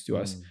next to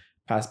us,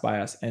 pass by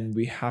us, and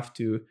we have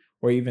to,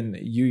 or even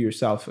you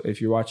yourself,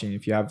 if you're watching,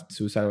 if you have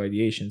suicidal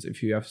ideations,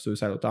 if you have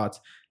suicidal thoughts,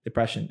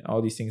 depression,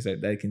 all these things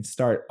that can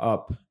start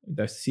up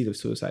the seed of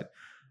suicide.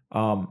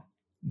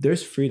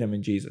 There's freedom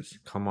in Jesus.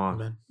 Come on.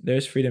 Amen.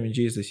 There's freedom in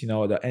Jesus.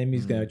 The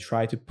enemy's going to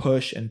try to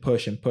push and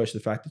push and push the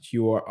fact that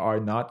you are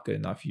not good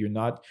enough. You're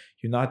not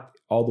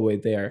all the way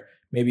there.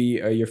 Maybe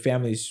your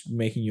family's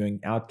making you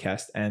an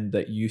outcast, and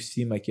that you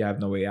seem like you have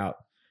no way out.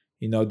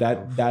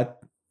 That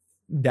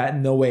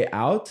no way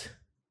out.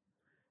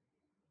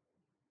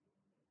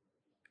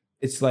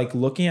 It's like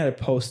looking at a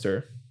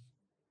poster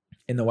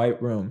in the white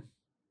room,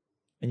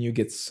 and you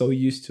get so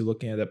used to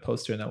looking at that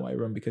poster in that white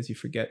room because you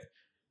forget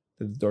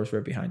that the door's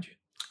right behind you.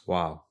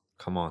 Wow.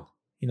 Come on.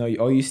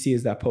 All you see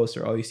is that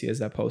poster. All you see is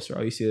that poster.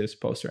 All you see is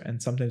poster.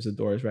 And sometimes the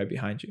door is right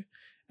behind you.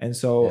 And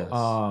so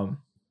Yes.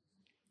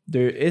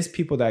 there is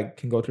people that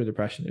can go through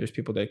depression. There's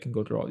people that can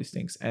go through all these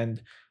things.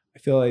 And I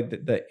feel like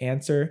the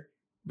answer,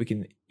 we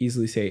can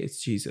easily say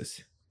it's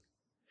Jesus.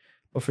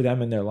 But for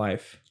them in their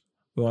life,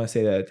 we want to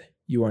say that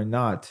you are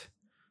not,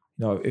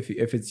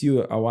 if it's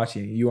you are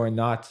watching, you are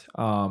not,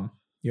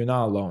 you're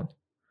not alone.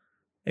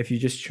 If you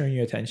just turn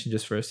your attention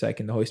just for a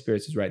second, the Holy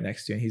Spirit is right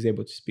next to you, and He's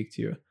able to speak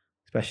to you,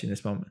 especially in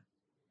this moment.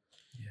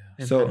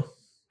 Yeah. So,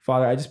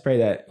 Father, I just pray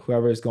that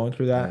whoever is going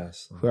through that,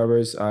 Yes. whoever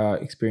is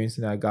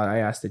experiencing that, God, I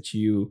ask that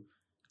you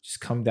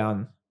just come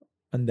down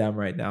on them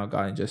right now,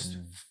 God, and just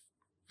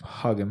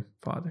hug them,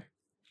 Father.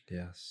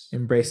 Yes.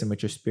 Embrace them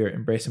with your spirit.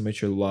 Embrace them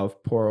with your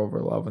love. Pour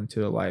over love into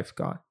their life,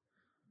 God.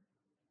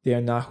 They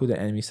are not who the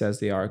enemy says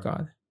they are,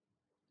 God.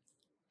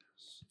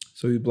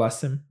 So we bless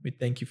them. We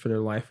thank you for their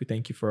life. We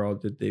thank you for all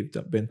that they've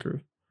been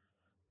through.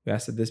 We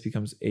ask that this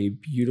becomes a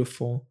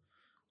beautiful,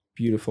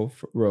 beautiful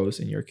rose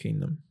in your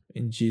kingdom.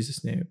 In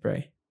Jesus' name we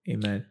pray.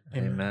 Amen.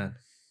 Amen.